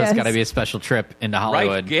 So Yes. it's got to be a special trip into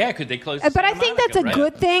Hollywood. right, yeah, because they closed. But I Santa think that's a Monica,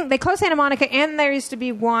 right? good thing. They closed Santa Monica, and there used to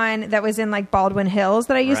be one that was in like Baldwin Hills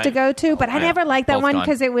that I used to Right. go to, but I yeah. never liked that Both one gone.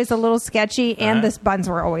 because it was a little sketchy, and the buns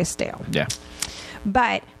were always stale. Yeah.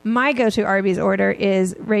 But my go-to Arby's order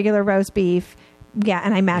is regular roast beef. Yeah,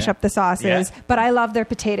 and I mash Yeah. up the sauces. Yeah. But I love their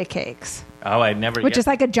potato cakes, Oh, I never. which get- is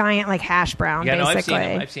like a giant like hash brown, Yeah, no, basically.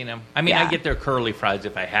 I've seen them. I mean, Yeah. I get their curly fries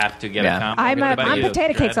if I have to get Yeah. a combo. I'm What about you?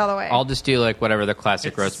 potato cakes all the way. I'll just do like whatever the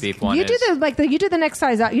classic It's- roast beef one You is. do the next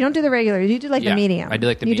size up. You don't do the regular. You do like Yeah, the medium. I do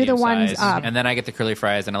like the you medium do the ones size. up. And then I get the curly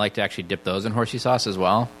fries, and I like to actually dip those in horsey sauce as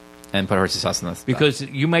well, and put horsey sauce in the Because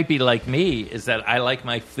you might be like me, is that I like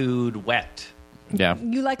my food wet. yeah.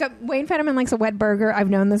 You like Wayne Fetterman likes a wet burger. I've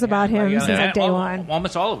known this about him since like day one.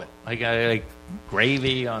 Almost all of it. Like I like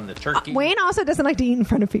gravy on the turkey. Wayne also doesn't like to eat in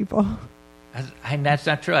front of people. That's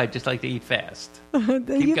not true. I just like to eat fast. You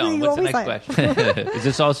Keep going. What's the always next like- question? Is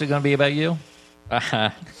this also going to be about you?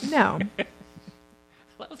 No.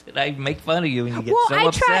 Did I make fun of you and you get Well, so I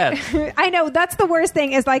upset? try. I know that's the worst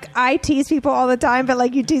thing. Is like I tease people all the time, but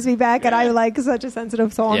like you tease me back, and I'm like such a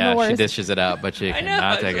sensitive soul. I'm the Yeah, she worst. dishes it out, but she I know.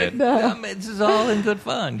 cannot take it. This is all in good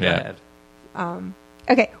fun. Go Yeah. ahead.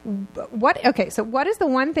 Okay, what? Okay, so what is the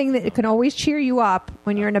one thing that can always cheer you up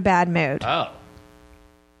when you're in a bad mood? Oh.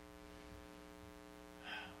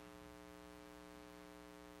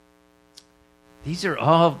 These are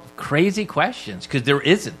all crazy questions because there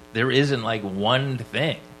isn't like one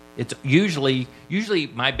thing. It's usually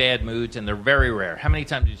my bad moods, and they're very rare. How many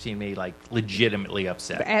times have you seen me like legitimately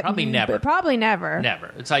upset? Probably never. Probably never.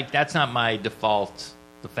 Never. It's like that's not my default.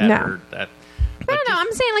 The fatter that. I don't know.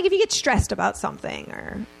 I'm saying like if you get stressed about something,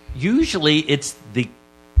 or Usually it's the.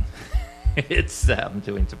 It's I'm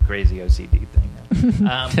doing some crazy OCD thing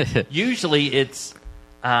now. Usually it's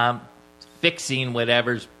fixing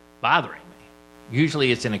whatever's bothering me.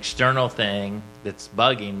 Usually it's an external thing that's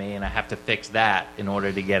bugging me, and I have to fix that in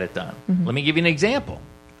order to get it done. Let me give you an example.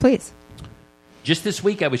 please. Just this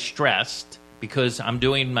week I was stressed because I'm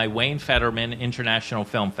doing my Wayne Fetterman International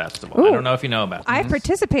Film Festival. Ooh. I don't know if you know about this. I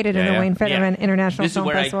participated in Yeah, the yeah. Wayne Fetterman Yeah. International This Film is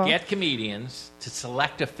where Festival. I get comedians to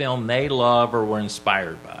select a film they love or were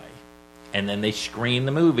inspired by. And then they screen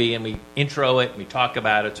the movie, and we intro it, and we talk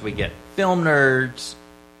about it. So we get film nerds,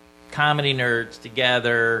 comedy nerds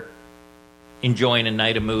together, enjoying a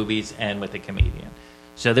night of movies and with a comedian.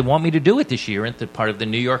 So they want me to do it this year at the part of the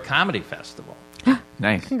New York Comedy Festival.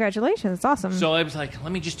 Nice. Congratulations, it's awesome. So I was like,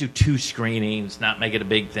 let me just do 2 screenings, not make it a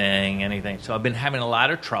big thing, anything. So I've been having a lot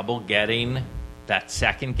of trouble getting that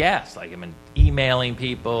second guest. Like I've been emailing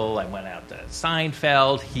people. I went out to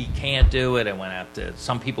Seinfeld. He can't do it. I went out to,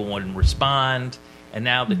 some people wouldn't respond. And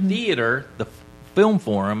now the theater, the film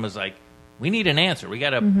forum is like, we need an answer. We got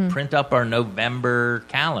to print up our November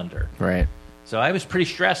calendar. Right. So I was pretty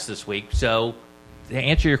stressed this week. So to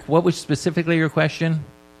answer what was specifically your question?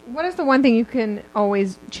 what is the one thing you can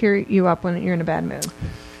always cheer you up when you're in a bad mood?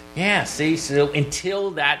 Yeah, see, so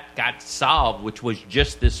until that got solved, which was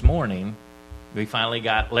just this morning, we finally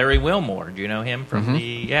got Larry Wilmore. Do you know him from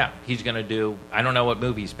yeah, he's going to do, I don't know what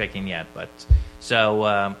movie he's picking yet, but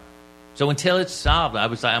so until it's solved, I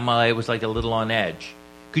was like a little on edge.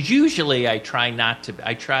 Because usually I try not to,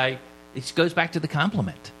 it goes back to the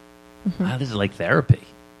compliment. Wow, this is like therapy.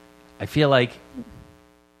 I feel like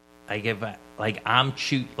I'm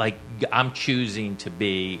choosing to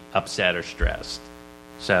be upset or stressed.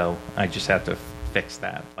 So I just have to fix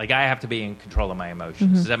that. Like I have to be in control of my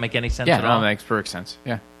emotions. Does that make any sense Yeah, at no, all? that makes perfect sense.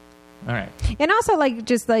 Yeah. All right. And also, like,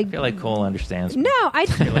 just like I feel like Cole understands me. no, I I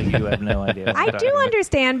feel like you have no idea. what I I'm do talking about.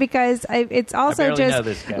 understand because it's also barely know just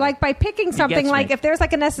this guy. like by picking something gets like me. if there's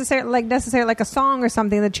like a necessary like a song or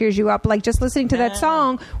something that cheers you up, like just listening to that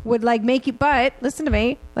song would like make you. But listen to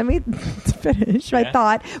me, let me finish my Yeah.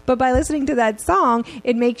 thought. But by listening to that song,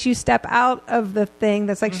 it makes you step out of the thing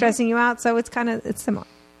that's like stressing you out. So it's similar.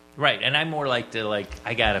 Right, and I'm more like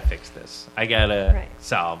I gotta fix this. I gotta Right.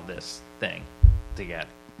 solve this thing to get.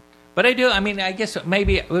 But I do. I mean, I guess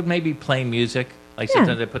maybe play music. Like Yeah.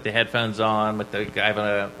 sometimes I put the headphones on with I have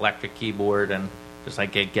an electric keyboard and just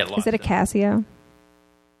like get lost. Is it a in Casio?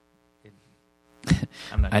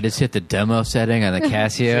 I'm not I just hit the demo setting on the sure.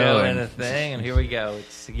 Casio. And a And thing, and here we go.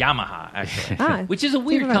 It's Yamaha, actually, Ah, which is a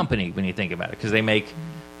weird even- company when you think about it, because they make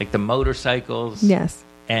like the motorcycles, Yes.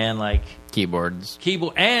 and like keyboards,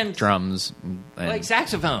 keyboard and drums. And, like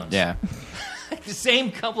saxophones. yeah. like the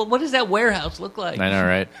same couple. What does that warehouse look like? I know,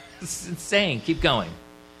 right? It's insane. Keep going.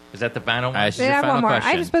 Is that the final one? This is I your have final one more.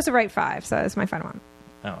 question. I was supposed to write 5, so that's my final one.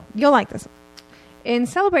 Oh. You'll like this. In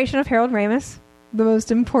celebration of Harold Ramis, the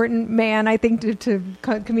most important man, I think, to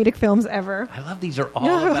comedic films ever. I love these are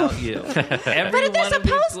all about you. But they're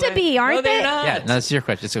supposed to be, aren't no, they're they? not. Yeah, no, this is your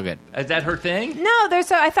question. It's so good. Is that her thing? No,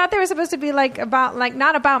 I thought they were supposed to be about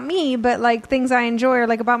not about me, but like things I enjoy or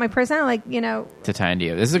like about my personality. Like, To tie into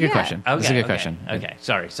you. This is a good Yeah. question. Okay, This is a good okay, question. Okay,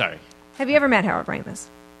 sorry. Have you ever met Harold Ramis?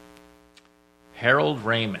 Harold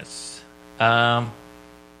Ramis. I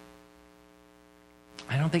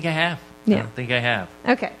don't think I have. Yeah. I don't think I have.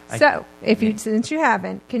 Okay, so since you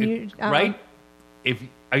haven't, can you Right?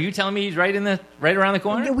 Are you telling me he's right around the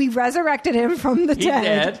corner? We resurrected him from the He's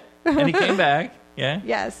dead. dead, and he came back. Yeah.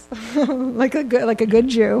 Yes, like a good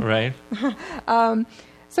Jew. Right.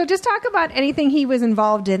 So just talk about anything he was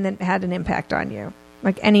involved in that had an impact on you,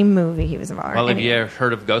 like any movie he was involved. Well, have any- you ever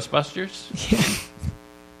heard of Ghostbusters?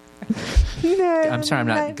 No, I'm sorry, I'm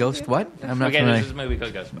not. Ghost what? I'm not Okay, familiar. this is a movie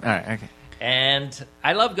called Ghostbusters. All right, okay. And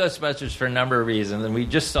I love Ghostbusters for a number of reasons, and we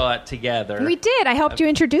just saw it together. We did. I helped you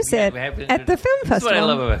introduce Yeah, it we have to at the film That's festival. what I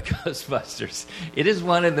love about Ghostbusters. It is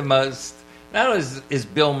one of the most. Not only is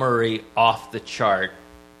Bill Murray off the chart,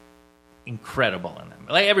 incredible in that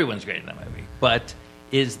movie. Like everyone's great in that movie, but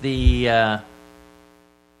is the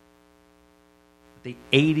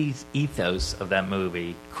 80s ethos of that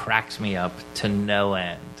movie cracks me up to no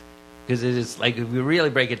end, because it is like, if we really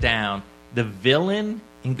break it down, the villain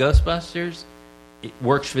in Ghostbusters, it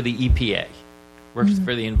works for the EPA, works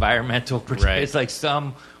for the environmental protection. Right. It's like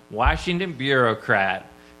some Washington bureaucrat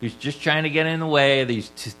who's just trying to get in the way of these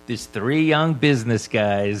 3 young business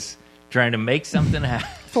guys trying to make something happen.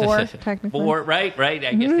 4, technically. 4, right? I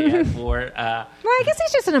guess they had 4. Well, I guess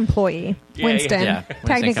he's just an employee, Yeah, Winston. yeah.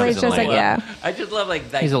 Technically, it's Winston just comes like, in yeah. I just love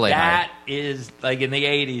He's a late that is like in the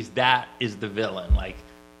 80s. That is the villain, like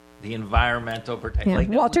the environmental protection. Yeah. Like,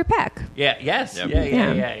 Walter Peck. Yeah. Yes. Yep.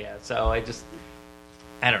 Yeah. So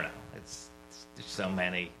I don't know. It's there's so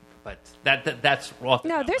many, but that's off the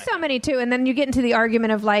No, top of there's my so head. many too, and then you get into the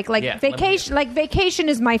argument of like Yeah, Vacation. Like Vacation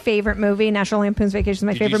is my favorite movie. National Lampoon's Vacation is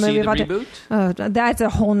my Did you favorite see movie the of all reboot? time. Oh, that's a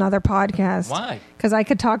whole nother podcast. Why? Because I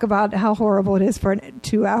could talk about how horrible it is for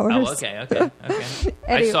 2 hours. Oh, okay. I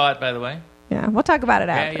Anyway. saw it, by the way. Yeah, we'll talk about it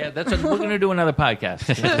Yeah, after. yeah. That's what, we're going to do another podcast.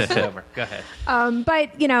 It's over. Go ahead.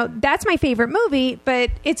 But that's my favorite movie.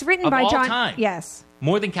 But it's written Of by all John. time? Yes.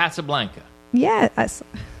 More than Casablanca. Yes.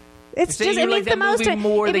 It's So just you it like means that the most. movie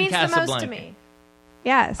more it than means the most to Casablanca? me.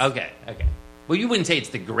 Yes. Okay. Well, you wouldn't say it's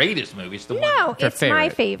the greatest movie. It's the one. No, Your it's my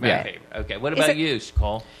favorite. favorite. Yeah. Favorite. Okay. What Is about it- you,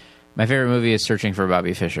 Cole? My favorite movie is Searching for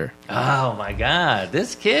Bobby Fischer. Oh my God,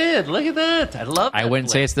 this kid! Look at that. I love. I that wouldn't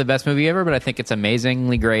say flick. it's the best movie ever, but I think it's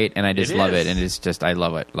amazingly great, and I just It love is. it. And it's just, I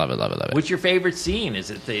love it, love it, love it, love it. What's your favorite scene? Is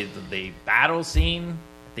it the battle scene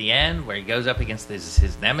at the end where he goes up against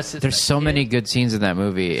his nemesis? There's that so kid? many good scenes in that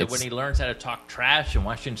movie. So It's, when he learns how to talk trash in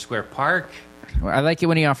Washington Square Park. I like it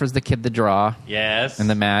when he offers the kid the draw Yes. in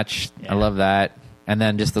the match. Yeah. I love that. And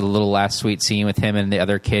then just the little last sweet scene with him and the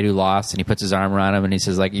other kid who lost, and he puts his arm around him and he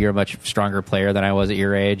says, like, you're a much stronger player than I was at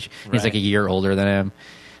your age. And he's like Right. a year older than him.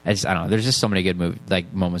 I don't know. There's just so many good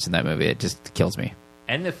moments in that movie. It just kills me.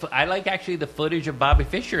 And I like actually the footage of Bobby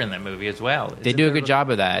Fischer in that movie as well. They do a good job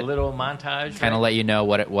of that. A little montage. Kind of let you know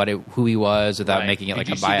who he was without Right. making it like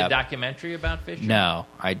Did a you see the biop. documentary about Fischer? No,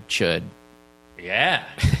 I should. Yeah.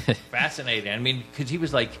 Fascinating. I mean, because he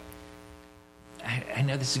was like, I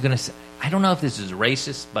know this is going to, I don't know if this is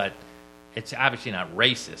racist, but it's obviously not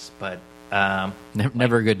racist, but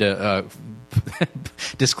Never good to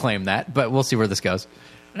disclaim that, but we'll see where this goes.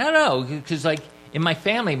 no, because like in my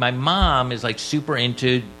family, my mom is like super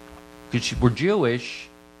into, because we're Jewish,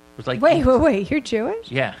 was like, Wait. You're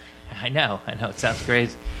Jewish? yeah, I know, it sounds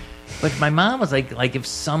crazy. But my mom was like if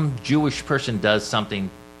some Jewish person does something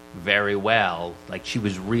very well, like she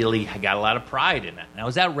was really got a lot of pride in it. Now,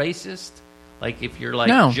 is that racist? Like if you're like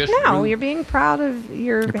No. just No, rude- you're being proud of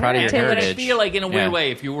your You're proud of your But I heritage. feel like in a weird Yeah.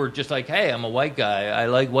 way, if you were just like, hey, I'm a white guy, I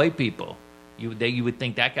like white people, you would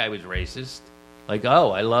think that guy was racist. Like,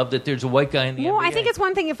 oh, I love that there's a white guy in the Well, NBA. I think it's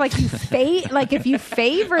one thing if like you if you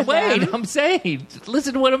favor Wait, them. I'm saying,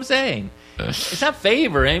 listen to what I'm saying. It's not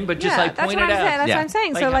favoring, but just yeah, like that's point what it I'm out. saying. That's Yeah. what I'm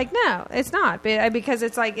saying. So Like- no, it's not because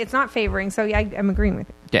it's like it's not favoring. So yeah, I'm agreeing with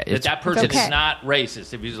you. Yeah, That person okay. is not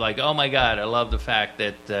racist. If he's like, oh my God, I love the fact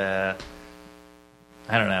that,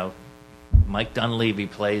 I don't know, Mike Dunleavy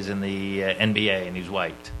plays in the NBA and he's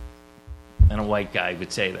white. And a white guy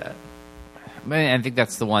would say that. I think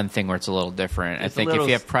that's the one thing where it's a little different. It's a I think little- if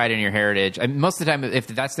you have pride in your heritage, most of the time, if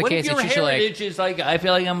that's the What case, if your it's usually like, heritage is like, I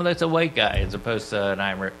feel like that's a white guy as opposed to an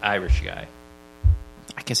Irish guy?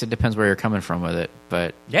 I guess it depends where you're coming from with it,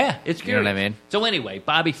 but Yeah, it's You know what I curious. mean? So anyway,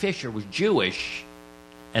 Bobby Fischer was Jewish,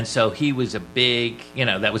 and so he was a big,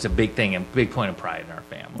 that was a big thing, a big point of pride in our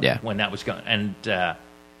family. Yeah. When that was going, and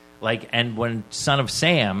and when Son of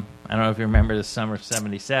Sam, I don't know if you remember the summer of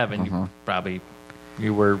 '77.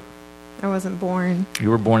 You were I wasn't born.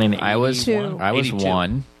 born in 81? I was 82. I was 82.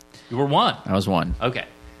 one. You were one. I was one. Okay,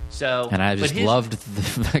 so And I but just his- loved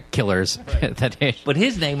the Killers at that age. But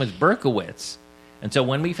his name was Berkowitz, and so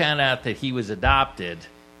when we found out that he was adopted,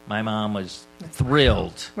 my mom was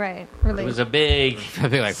thrilled. Right. It Really. was a big.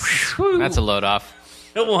 I'd be like, "Whew, that's a load off.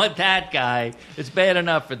 Don't want that guy. It's bad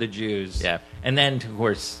enough for the Jews. Yeah. And then, of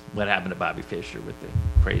course, what happened to Bobby Fischer with the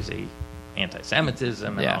crazy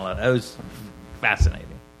anti-Semitism and Yeah. all that. That was fascinating.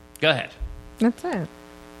 Go ahead. That's it.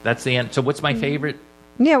 That's the end. So what's my favorite?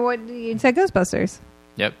 Yeah. What you said? Ghostbusters.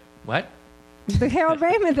 Yep. What? The Harold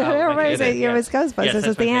Ramis. The Harold okay, Ramis. It was Ghostbusters. Yes, is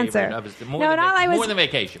that's the my answer. favorite. Obviously. More No, than not I was. more than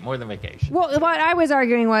vacation. More than vacation. Well, what I was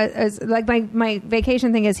arguing was like my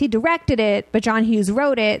vacation thing is he directed it, but John Hughes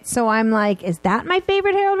wrote it. So I'm like, is that my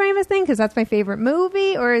favorite Harold Ramis thing? Because that's my favorite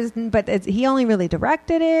movie, he only really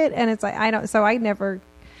directed it, and it's like I don't. So I never.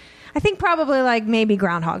 I think probably like maybe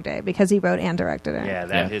Groundhog Day because he wrote and directed it. Yeah,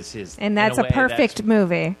 that Yeah. is his. and in that's a way, perfect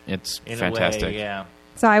movie. It's in fantastic. A way, yeah.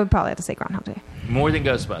 So I would probably have to say Groundhog Day. More than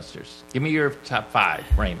Ghostbusters. Give me your top 5,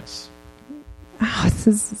 Ramis. Oh, this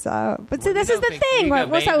is but see, this is the thing.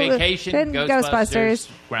 What's that? Vacation, Then Ghostbusters,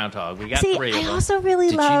 Groundhog. We got See, 3 of I them. also really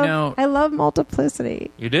Did you love. know- I love Multiplicity.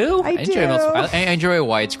 You do? I do. I enjoy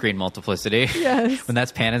widescreen multiplicity. Yes. When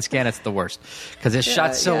that's pan and scan, it's the worst because it's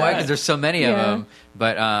shot so wide because there's so many of Yeah. them.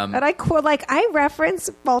 But And I reference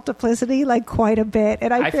Multiplicity like quite a bit,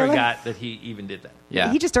 and I I feel forgot that he even did that.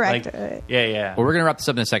 yeah, he just Like, directed it. yeah. Well, we're going to wrap this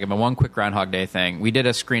up in a second, but one quick Groundhog Day thing. We did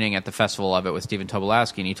a screening at the festival of it with Stephen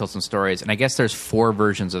Tobolowsky, and he told some stories. And I guess there's 4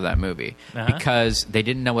 versions of that movie because they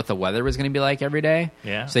didn't know what the weather was going to be like every day.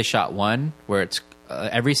 Yeah. So they shot one where it's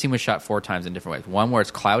every scene was shot 4 times in different ways. One where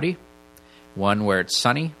it's cloudy, one where it's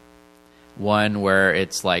sunny, one where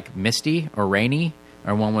it's like misty or rainy,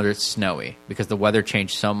 or one where it's snowy because the weather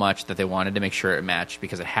changed so much that they wanted to make sure it matched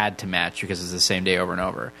because it had to match because it's the same day over and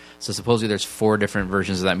over. So supposedly there's 4 different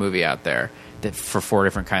versions of that movie out there for 4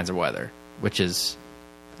 different kinds of weather, which is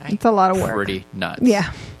It's a lot of work. pretty nuts.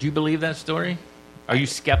 Yeah. Do you believe that story? Are you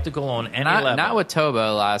skeptical on any level? Not with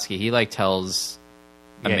Tobolowsky. He tells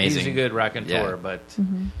Yeah, amazing. he's a good raconteur, Yeah. but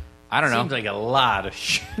I don't know. seems like a lot of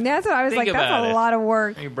shit. That's what I was Think like. That's about a it. lot of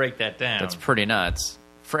work. Let me break that down. That's pretty nuts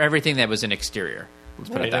for everything that was an exterior. Let's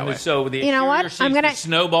put it that way. So the You know what? exterior I'm scenes, gonna- the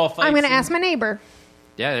snowball fight. I'm going to scene. ask my neighbor.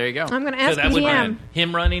 Yeah, there you go. I'm going to So ask that would PM. be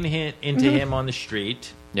him running into him on the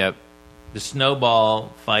street, Yep. the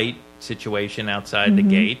snowball fight situation outside the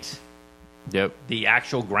gate, Yep. the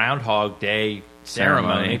actual Groundhog Day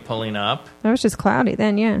ceremony pulling up, That was just cloudy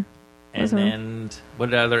then, yeah. and Mhm. then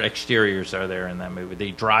what other exteriors are there in that movie?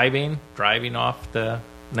 The driving off the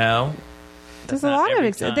There's That's a not lot of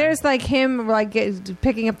every time. There's like him like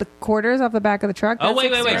picking up the quarters off the back of the truck. Oh That's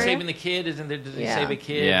wait! exterior. Saving the kid isn't there? Does he Yeah. save a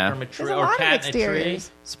kid Yeah. from a tree There's a or lot of cat in a tree?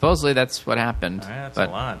 exteriors. Supposedly that's what happened. That's but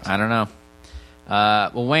a lot. I don't know.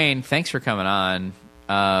 Well, Wayne, thanks for coming on.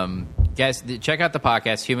 Guys, check out the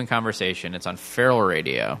podcast, Human Conversation. It's on Feral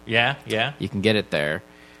Radio. Yeah. You can get it there.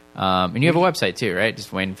 And you have a website too, right?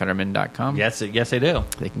 Just WayneFetterman.com. Yes, I do.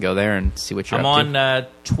 They can go there and see what you're I'm up on to.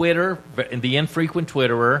 Twitter, the infrequent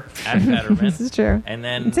Twitterer at Fetterman. This is true. And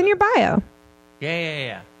then It's in your bio.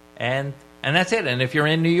 yeah. And that's it. And if you're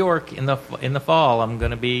in New York in the fall, I'm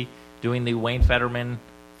going to be doing the Wayne Fetterman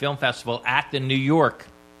Film Festival at the New York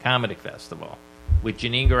Comedy Festival with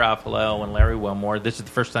Janine Garofalo and Larry Wilmore. This is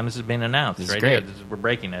the first time this has been announced. This is right great. here. We're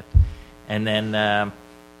breaking it. And then I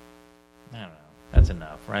don't know. That's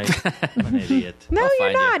enough, right? I'm an idiot. No, I'll you're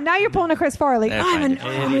find you. not. Now you're pulling a Chris Farley. Yeah, I'm find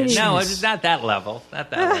an you. idiot. No, it's not that level. Not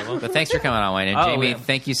that level. But thanks for coming on, Wayne. And Oh, Jamie, yeah.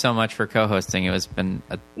 thank you so much for co-hosting. It was been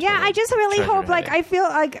a Yeah, total I just really treasure hope, to like, have you. I feel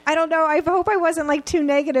like, I don't know, I hope I wasn't, like, too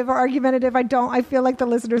negative or argumentative. I feel like the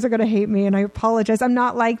listeners are going to hate me, and I apologize. I'm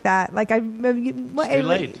not like that. Like, too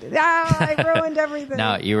late. I ruined everything.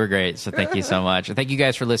 No, you were great. So thank you so much. And thank you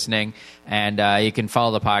guys for listening. And you can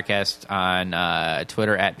follow the podcast on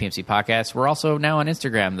Twitter at PMC Podcast. We're also now on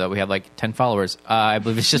Instagram, though. We have like 10 followers. I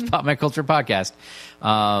believe it's just Pop My Culture Podcast.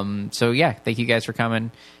 So yeah, thank you guys for coming.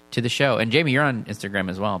 to the show. And Jamie, you're on Instagram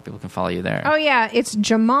as well. People can follow you there. Oh yeah, it's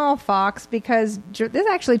Jamal Fox because this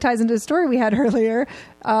actually ties into the story we had earlier.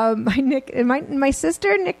 My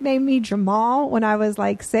sister nicknamed me Jamal when I was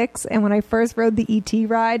like 6, and when I first rode the ET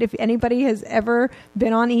ride. If anybody has ever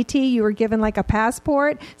been on ET, you were given like a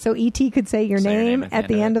passport so ET could say your name at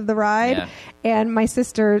the end of the ride. Yeah. And my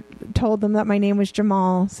sister told them that my name was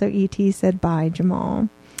Jamal, so ET said bye, Jamal.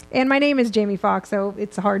 And my name is Jamie Foxx, so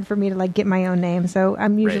it's hard for me to like get my own name. So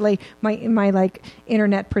I'm usually my like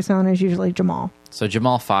internet persona is usually Jamal. So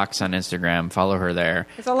Jamal Fox on Instagram. Follow her there.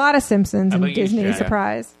 There's a lot of Simpsons How and about you, Disney Stratton?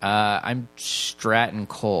 surprise. I'm Stratton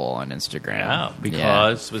Cole on Instagram. Oh,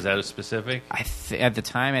 because was that a specific? At the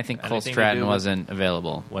time, I think Cole Anything to Stratton do with- wasn't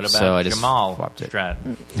available. What about so I just Jamal swapped it.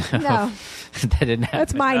 Stratton? No, That didn't happen.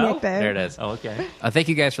 that's my No? nickname. There it is. Oh, okay. Thank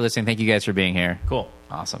you guys for listening. Thank you guys for being here. Cool.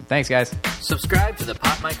 Awesome. Thanks, guys. Subscribe to the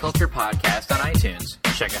Pop My Culture Podcast on iTunes.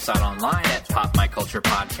 Check us out online at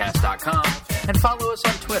popmyculturepodcast.com and follow us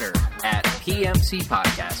on Twitter at PMC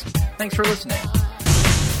Podcast. Thanks for listening.